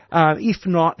 If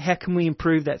not, how can we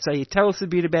improve that? So you tell us a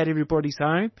bit about Everybody's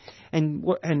Home and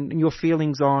your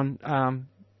feelings on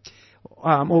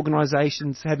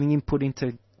organisations having input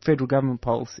into federal government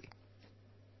policy.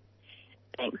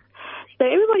 Thanks. So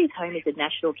Everybody's Home is a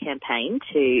national campaign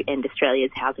to end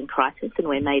Australia's housing crisis, and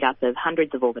we're made up of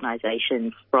hundreds of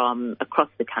organisations from across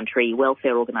the country,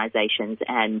 welfare organisations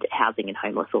and housing and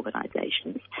homeless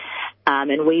organisations.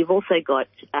 And we've also got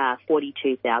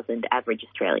 42,000 average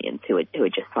Australians who are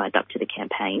just signed up to the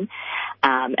campaign.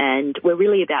 And we're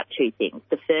really about 2 things.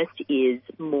 The first is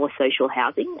more social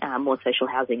housing. More social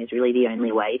housing is really the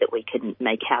only way that we can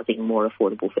make housing more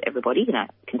affordable for everybody. And I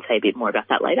can say a bit more about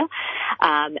that later.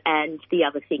 And the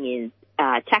other thing is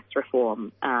tax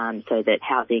reform, so that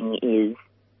housing is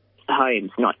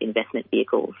homes, not investment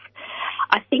vehicles.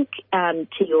 I think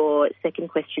to your second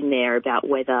question there about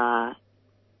whether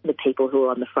the people who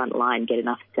are on the front line get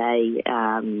enough say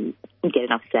in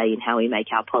how we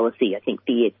make our policy, I think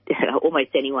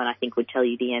almost anyone I think would tell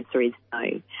you the answer is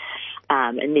no.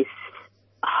 And this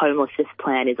homelessness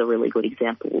plan is a really good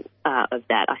example of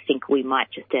that. I think we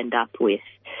might just end up with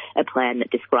a plan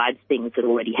that describes things that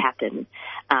already happen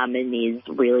and is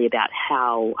really about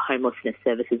how homelessness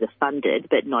services are funded,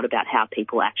 but not about how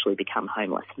people actually become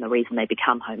homeless. And the reason they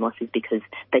become homeless is because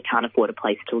they can't afford a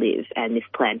place to live, and this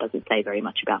plan doesn't say very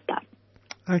much about that.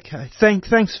 Okay,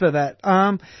 thanks for that.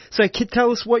 So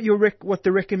tell us what what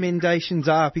the recommendations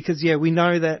are, because we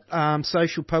know that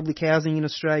social public housing in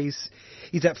Australia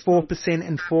is at 4%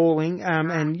 and falling,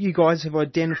 and you guys have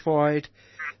identified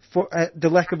the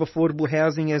lack of affordable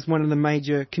housing as one of the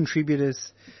major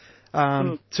contributors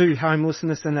to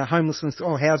homelessness and the homelessness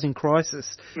or housing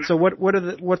crisis. So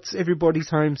what's Everybody's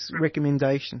Home's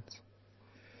recommendations?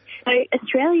 So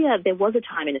there was a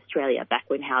time in Australia back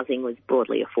when housing was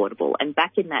broadly affordable, and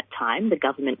back in that time the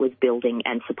government was building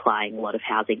and supplying a lot of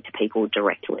housing to people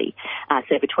directly.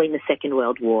 So between the Second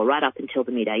World War right up until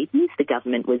the mid-80s, the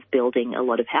government was building a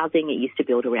lot of housing. It used to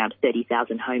build around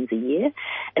 30,000 homes a year,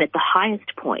 and at the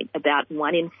highest point, about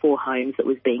 1 in 4 homes that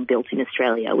was being built in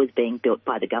Australia was being built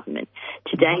by the government.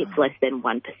 Today it's less than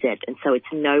 1%, and so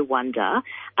it's no wonder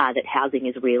that housing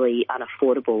is really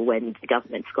unaffordable when the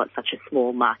government's got such a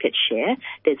small market share.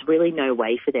 There's really no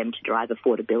way for them to drive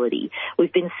affordability.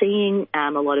 We've been seeing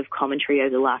a lot of commentary over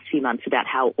the last few months about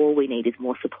how all we need is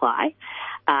more supply,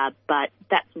 but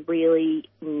that's really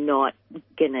not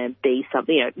going to be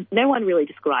something, no one really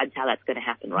describes how that's going to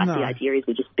happen, right? No. The idea is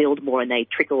we just build more and they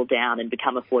trickle down and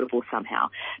become affordable somehow.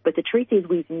 But the truth is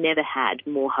we've never had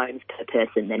more homes per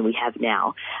person than we have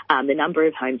now. The number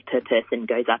of homes per person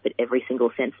goes up at every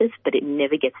single census, but it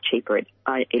never gets cheaper.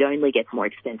 It only gets more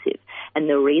expensive. And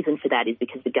the reason for that is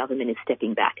because the government is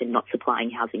stepping back and not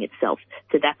supplying housing itself.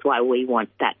 So that's why we want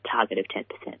that target of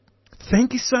 10%.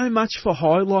 Thank you so much for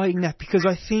highlighting that, because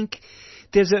I think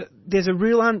there's a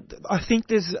real I think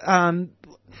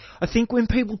when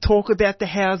people talk about the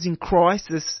housing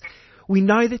crisis, we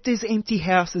know that there's empty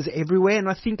houses everywhere, and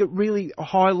I think it really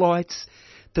highlights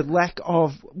the lack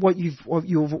of what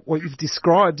you've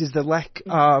described is the lack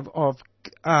of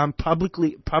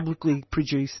publicly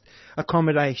produced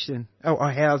accommodation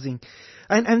or housing.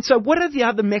 And so what are the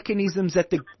other mechanisms that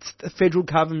the federal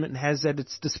government has at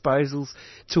its disposals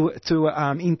to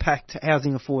impact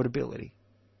housing affordability?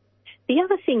 The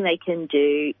other thing they can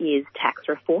do is tax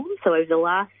reform. So over the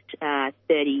last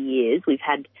 30 years, we've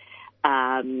had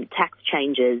tax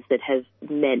changes that have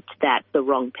meant that the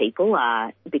wrong people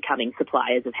are becoming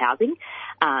suppliers of housing.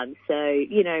 So,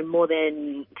 more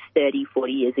than 30,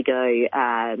 40 years ago,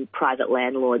 private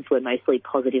landlords were mostly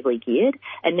positively geared,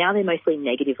 and now they're mostly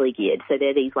negatively geared. So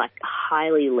they're these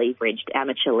highly leveraged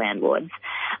amateur landlords,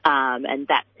 and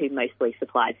that's who mostly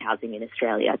supplies housing in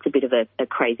Australia. It's a bit of a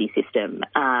crazy system.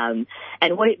 And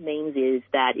what it means is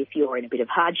that if you're in a bit of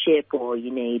hardship or you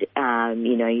need a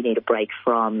break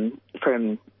from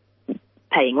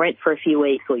paying rent for a few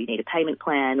weeks, or you need a payment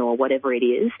plan, or whatever it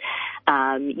is,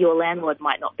 your landlord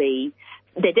might not be,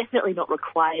 they're definitely not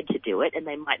required to do it, and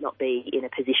they might not be in a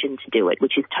position to do it,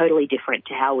 which is totally different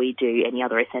to how we do any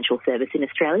other essential service in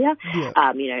Australia.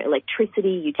 Yeah.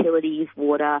 Electricity, utilities,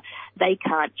 water, they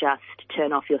can't just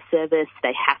turn off your service.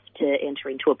 They have to enter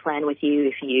into a plan with you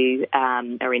if you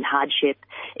are in hardship.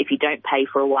 If you don't pay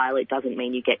for a while, it doesn't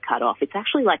mean you get cut off. It's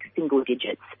actually single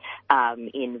digits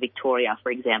in Victoria,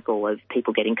 for example, of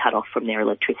people getting cut off from their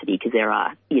electricity, because there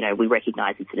are, we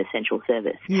recognise it's an essential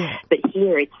service. Yeah. But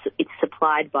here it's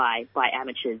supplied by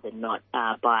amateurs and not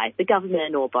by the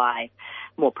government or by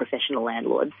more professional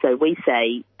landlords. So we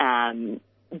say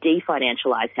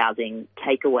definancialise housing,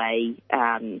 take away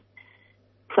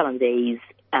some of these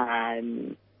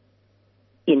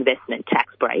investment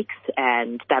tax breaks,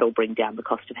 and that'll bring down the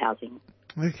cost of housing.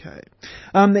 Okay.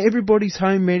 The Everybody's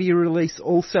Home media release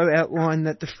also outlined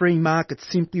that the free market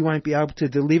simply won't be able to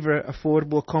deliver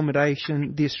affordable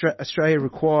accommodation Australia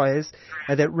requires,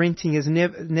 that renting has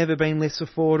never been less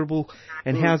affordable,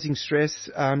 and housing stress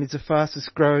is the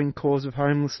fastest growing cause of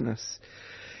homelessness.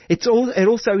 It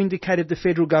also indicated the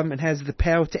federal government has the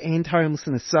power to end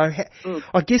homelessness. So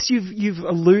I guess you've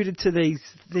alluded to these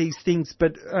things,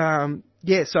 but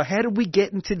so how do we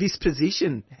get into this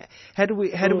position? How do we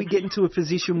get into a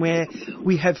position where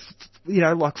we have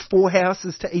 4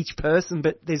 houses to each person,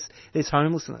 but there's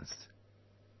homelessness?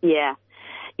 Yeah.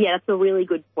 Yeah, that's a really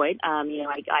good point. I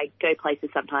go places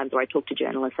sometimes, or I talk to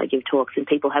journalists, I give talks, and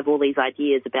people have all these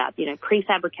ideas about,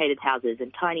 prefabricated houses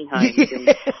and tiny homes. And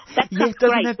that stuff's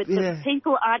great, but the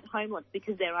people aren't homeless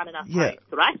because there aren't enough homes,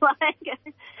 right?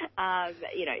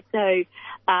 So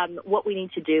what we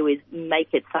need to do is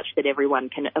make it such that everyone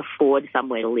can afford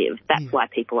somewhere to live. That's why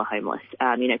people are homeless.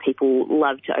 People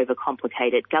love to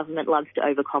overcomplicate it. Government loves to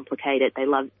overcomplicate it. They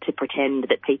love to pretend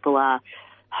that people are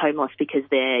homeless because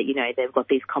they've got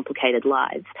these complicated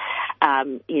lives.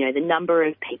 The number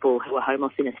of people who are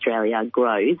homeless in Australia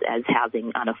grows as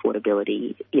housing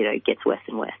unaffordability, gets worse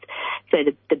and worse. So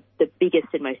the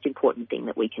biggest and most important thing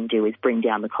that we can do is bring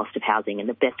down the cost of housing, and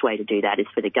the best way to do that is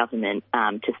for the government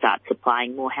to start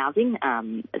supplying more housing,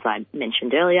 as I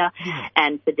mentioned earlier,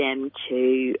 and for them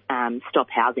to stop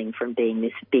housing from being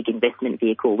this big investment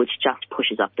vehicle which just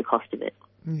pushes up the cost of it.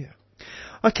 Yeah.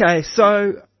 Okay,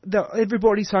 so the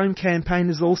Everybody's Home campaign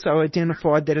has also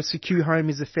identified that a secure home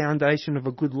is the foundation of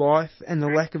a good life, and the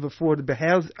lack of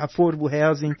affordable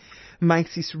housing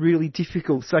makes this really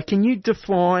difficult. So can you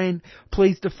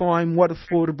please define what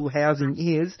affordable housing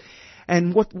is,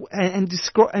 and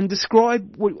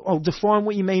define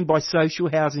what you mean by social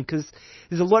housing, because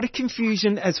there's a lot of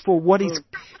confusion as for what is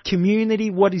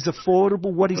community, what is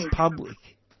affordable, what is public.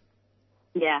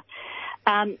 Yeah.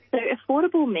 So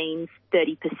affordable means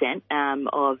 30%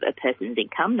 of a person's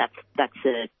income. That's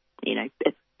a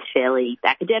fairly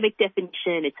academic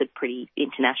definition. It's a pretty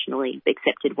internationally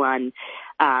accepted one,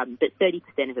 but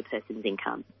 30% of a person's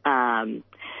income.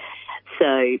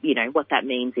 So, what that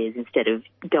means is instead of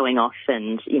going off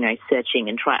and, searching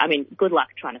and good luck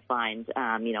trying to find,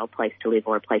 a place to live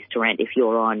or a place to rent if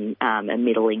you're on a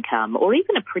middle income or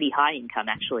even a pretty high income,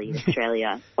 actually, in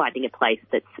Australia, finding a place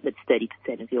that's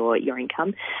 30% of your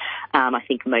income. I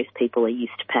think most people are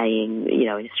used to paying,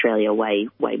 in Australia way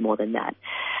more than that.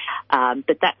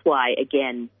 But that's why,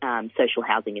 again, social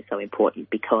housing is so important,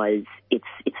 because it's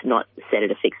not set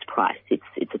at a fixed price.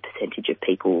 It's a percentage of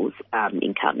people's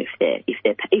income if they're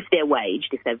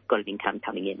waged, if they've got an income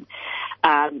coming in.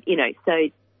 So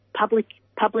public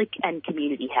and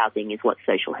community housing is what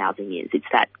social housing is. It's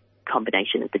that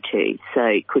combination of the two. So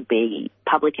it could be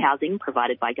public housing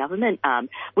provided by government,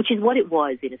 which is what it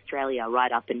was in Australia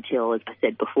right up until, as I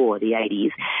said before, the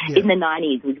 80s. Yeah. In the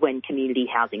 90s was when community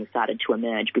housing started to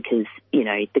emerge because,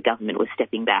 the government was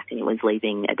stepping back and it was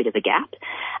leaving a bit of a gap.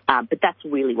 But that's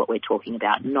really what we're talking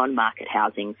about, non-market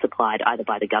housing supplied either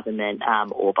by the government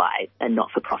or by a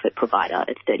not-for-profit provider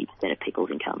at 30% of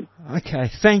people's income. Okay,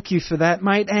 thank you for that,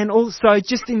 mate. And also,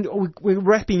 we're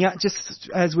wrapping up, just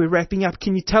as we're wrapping up,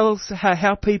 can you tell us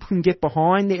how people can get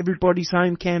behind the Everybody's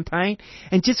Home campaign?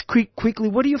 And just quickly,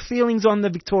 what are your feelings on the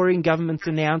Victorian government's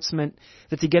announcement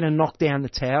that they're going to knock down the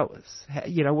towers?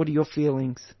 What are your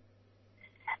feelings?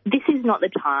 This is not the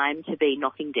time to be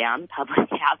knocking down public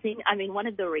housing. I mean, one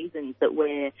of the reasons that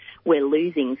we're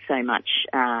losing so much,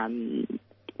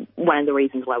 one of the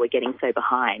reasons why we're getting so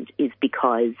behind is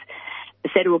because the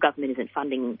federal government isn't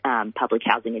funding public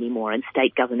housing anymore, and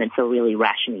state governments are really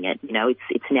rationing it.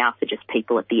 It's now for just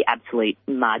people at the absolute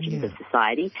margins of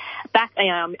society.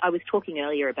 I was talking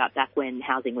earlier about back when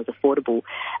housing was affordable.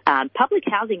 Public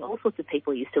housing, all sorts of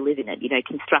people used to live in it.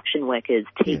 Construction workers,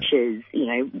 teachers,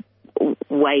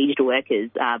 waged workers,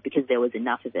 because there was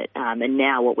enough of it. And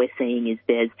now what we're seeing is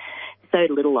there's so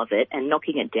little of it, and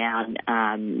knocking it down,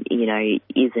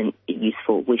 isn't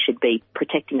useful. We should be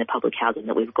protecting the public housing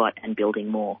that we've got and building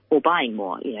more or buying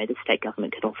more. The state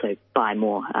government could also buy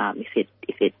more if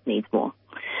it needs more.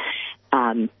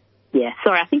 Sorry,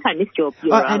 I think I missed your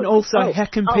and also, how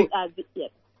can people...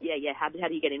 How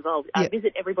do you get involved?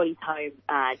 Visit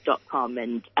everybody'shome.com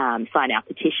and sign our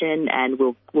petition, and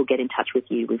we'll get in touch with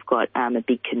you. We've got a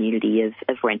big community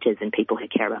of renters and people who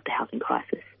care about the housing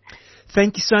crisis.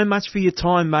 Thank you so much for your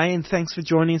time, May, and thanks for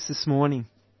joining us this morning.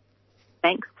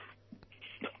 Thanks.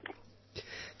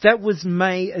 That was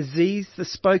May Aziz, the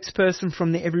spokesperson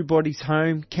from the Everybody's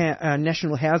Home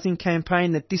National Housing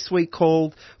Campaign that this week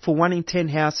called for 1 in 10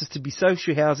 houses to be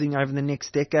social housing over the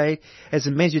next decade as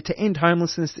a measure to end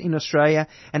homelessness in Australia,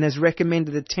 and has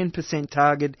recommended a 10%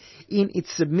 target in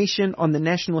its submission on the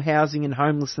National Housing and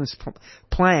Homelessness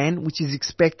Plan, which is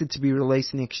expected to be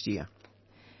released next year.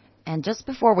 And just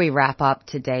before we wrap up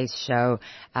today's show,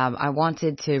 I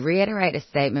wanted to reiterate a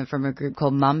statement from a group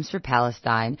called Mums for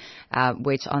Palestine,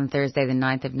 which on Thursday, the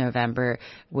 9th of November,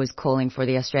 was calling for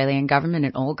the Australian government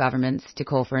and all governments to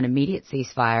call for an immediate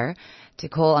ceasefire, to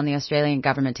call on the Australian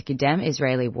government to condemn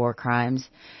Israeli war crimes,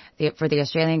 for the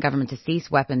Australian government to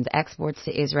cease weapons exports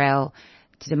to Israel,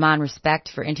 to demand respect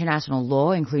for international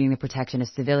law, including the protection of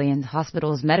civilians,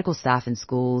 hospitals, medical staff and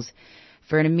schools,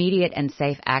 for an immediate and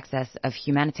safe access of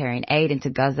humanitarian aid into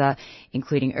Gaza,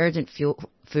 including urgent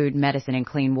food, medicine, and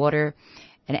clean water,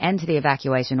 an end to the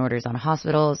evacuation orders on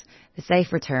hospitals, the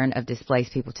safe return of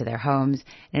displaced people to their homes,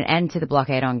 and an end to the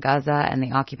blockade on Gaza and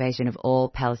the occupation of all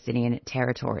Palestinian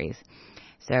territories.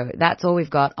 So that's all we've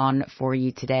got on for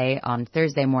you today on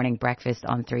Thursday morning breakfast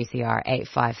on 3CR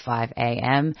 855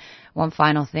 AM. One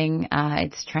final thing,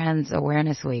 it's Trans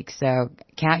Awareness Week, so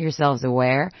count yourselves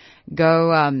aware.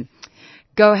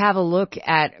 Go have a look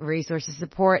at resources,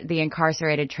 support the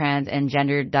Incarcerated Trans and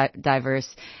Gender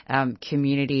Diverse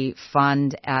Community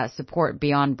Fund, support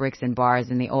Beyond Bricks and Bars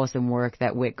and the awesome work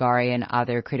that Whitgary and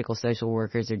other critical social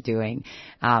workers are doing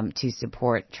to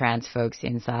support trans folks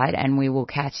inside. And we will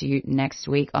catch you next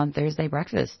week on Thursday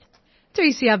Breakfast.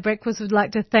 3CR Breakfast would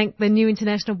like to thank the New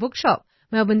International Bookshop,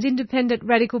 Melbourne's independent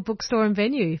radical bookstore and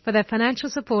venue, for their financial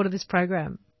support of this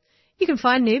program. You can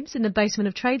find Nibs in the basement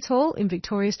of Trades Hall in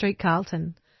Victoria Street,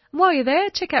 Carlton. And while you're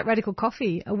there, check out Radical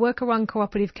Coffee, a worker-run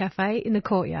cooperative cafe in the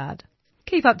courtyard.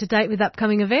 Keep up to date with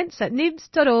upcoming events at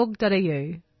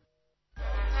nibs.org.au.